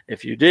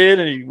 If you did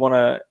and you want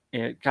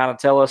to kind of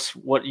tell us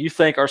what you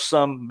think are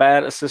some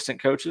bad assistant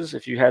coaches,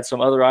 if you had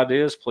some other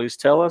ideas, please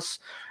tell us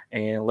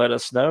and let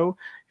us know.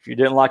 If you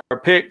didn't like our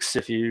picks,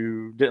 if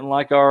you didn't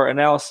like our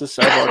analysis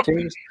of our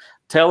teams,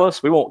 tell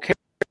us. We won't care,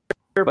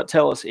 but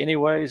tell us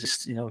anyways.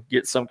 Just,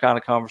 get some kind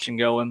of conversation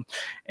going,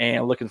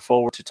 and looking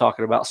forward to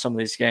talking about some of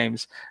these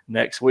games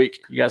next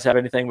week. You guys have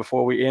anything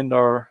before we end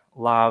our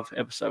live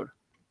episode?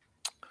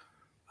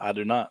 I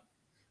do not.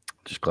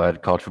 Just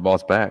glad college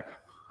football's back.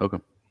 Hook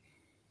 'em.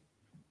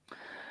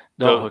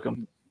 Don't hook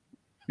 'em.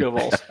 Go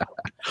Vols.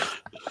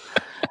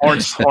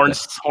 Horns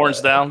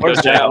down.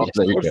 Horns down.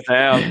 There you Horns go.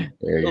 down.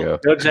 There you go.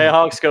 Go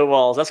Jayhawks, go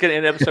Vols. That's going to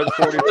end episode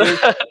 42.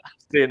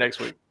 See you next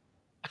week.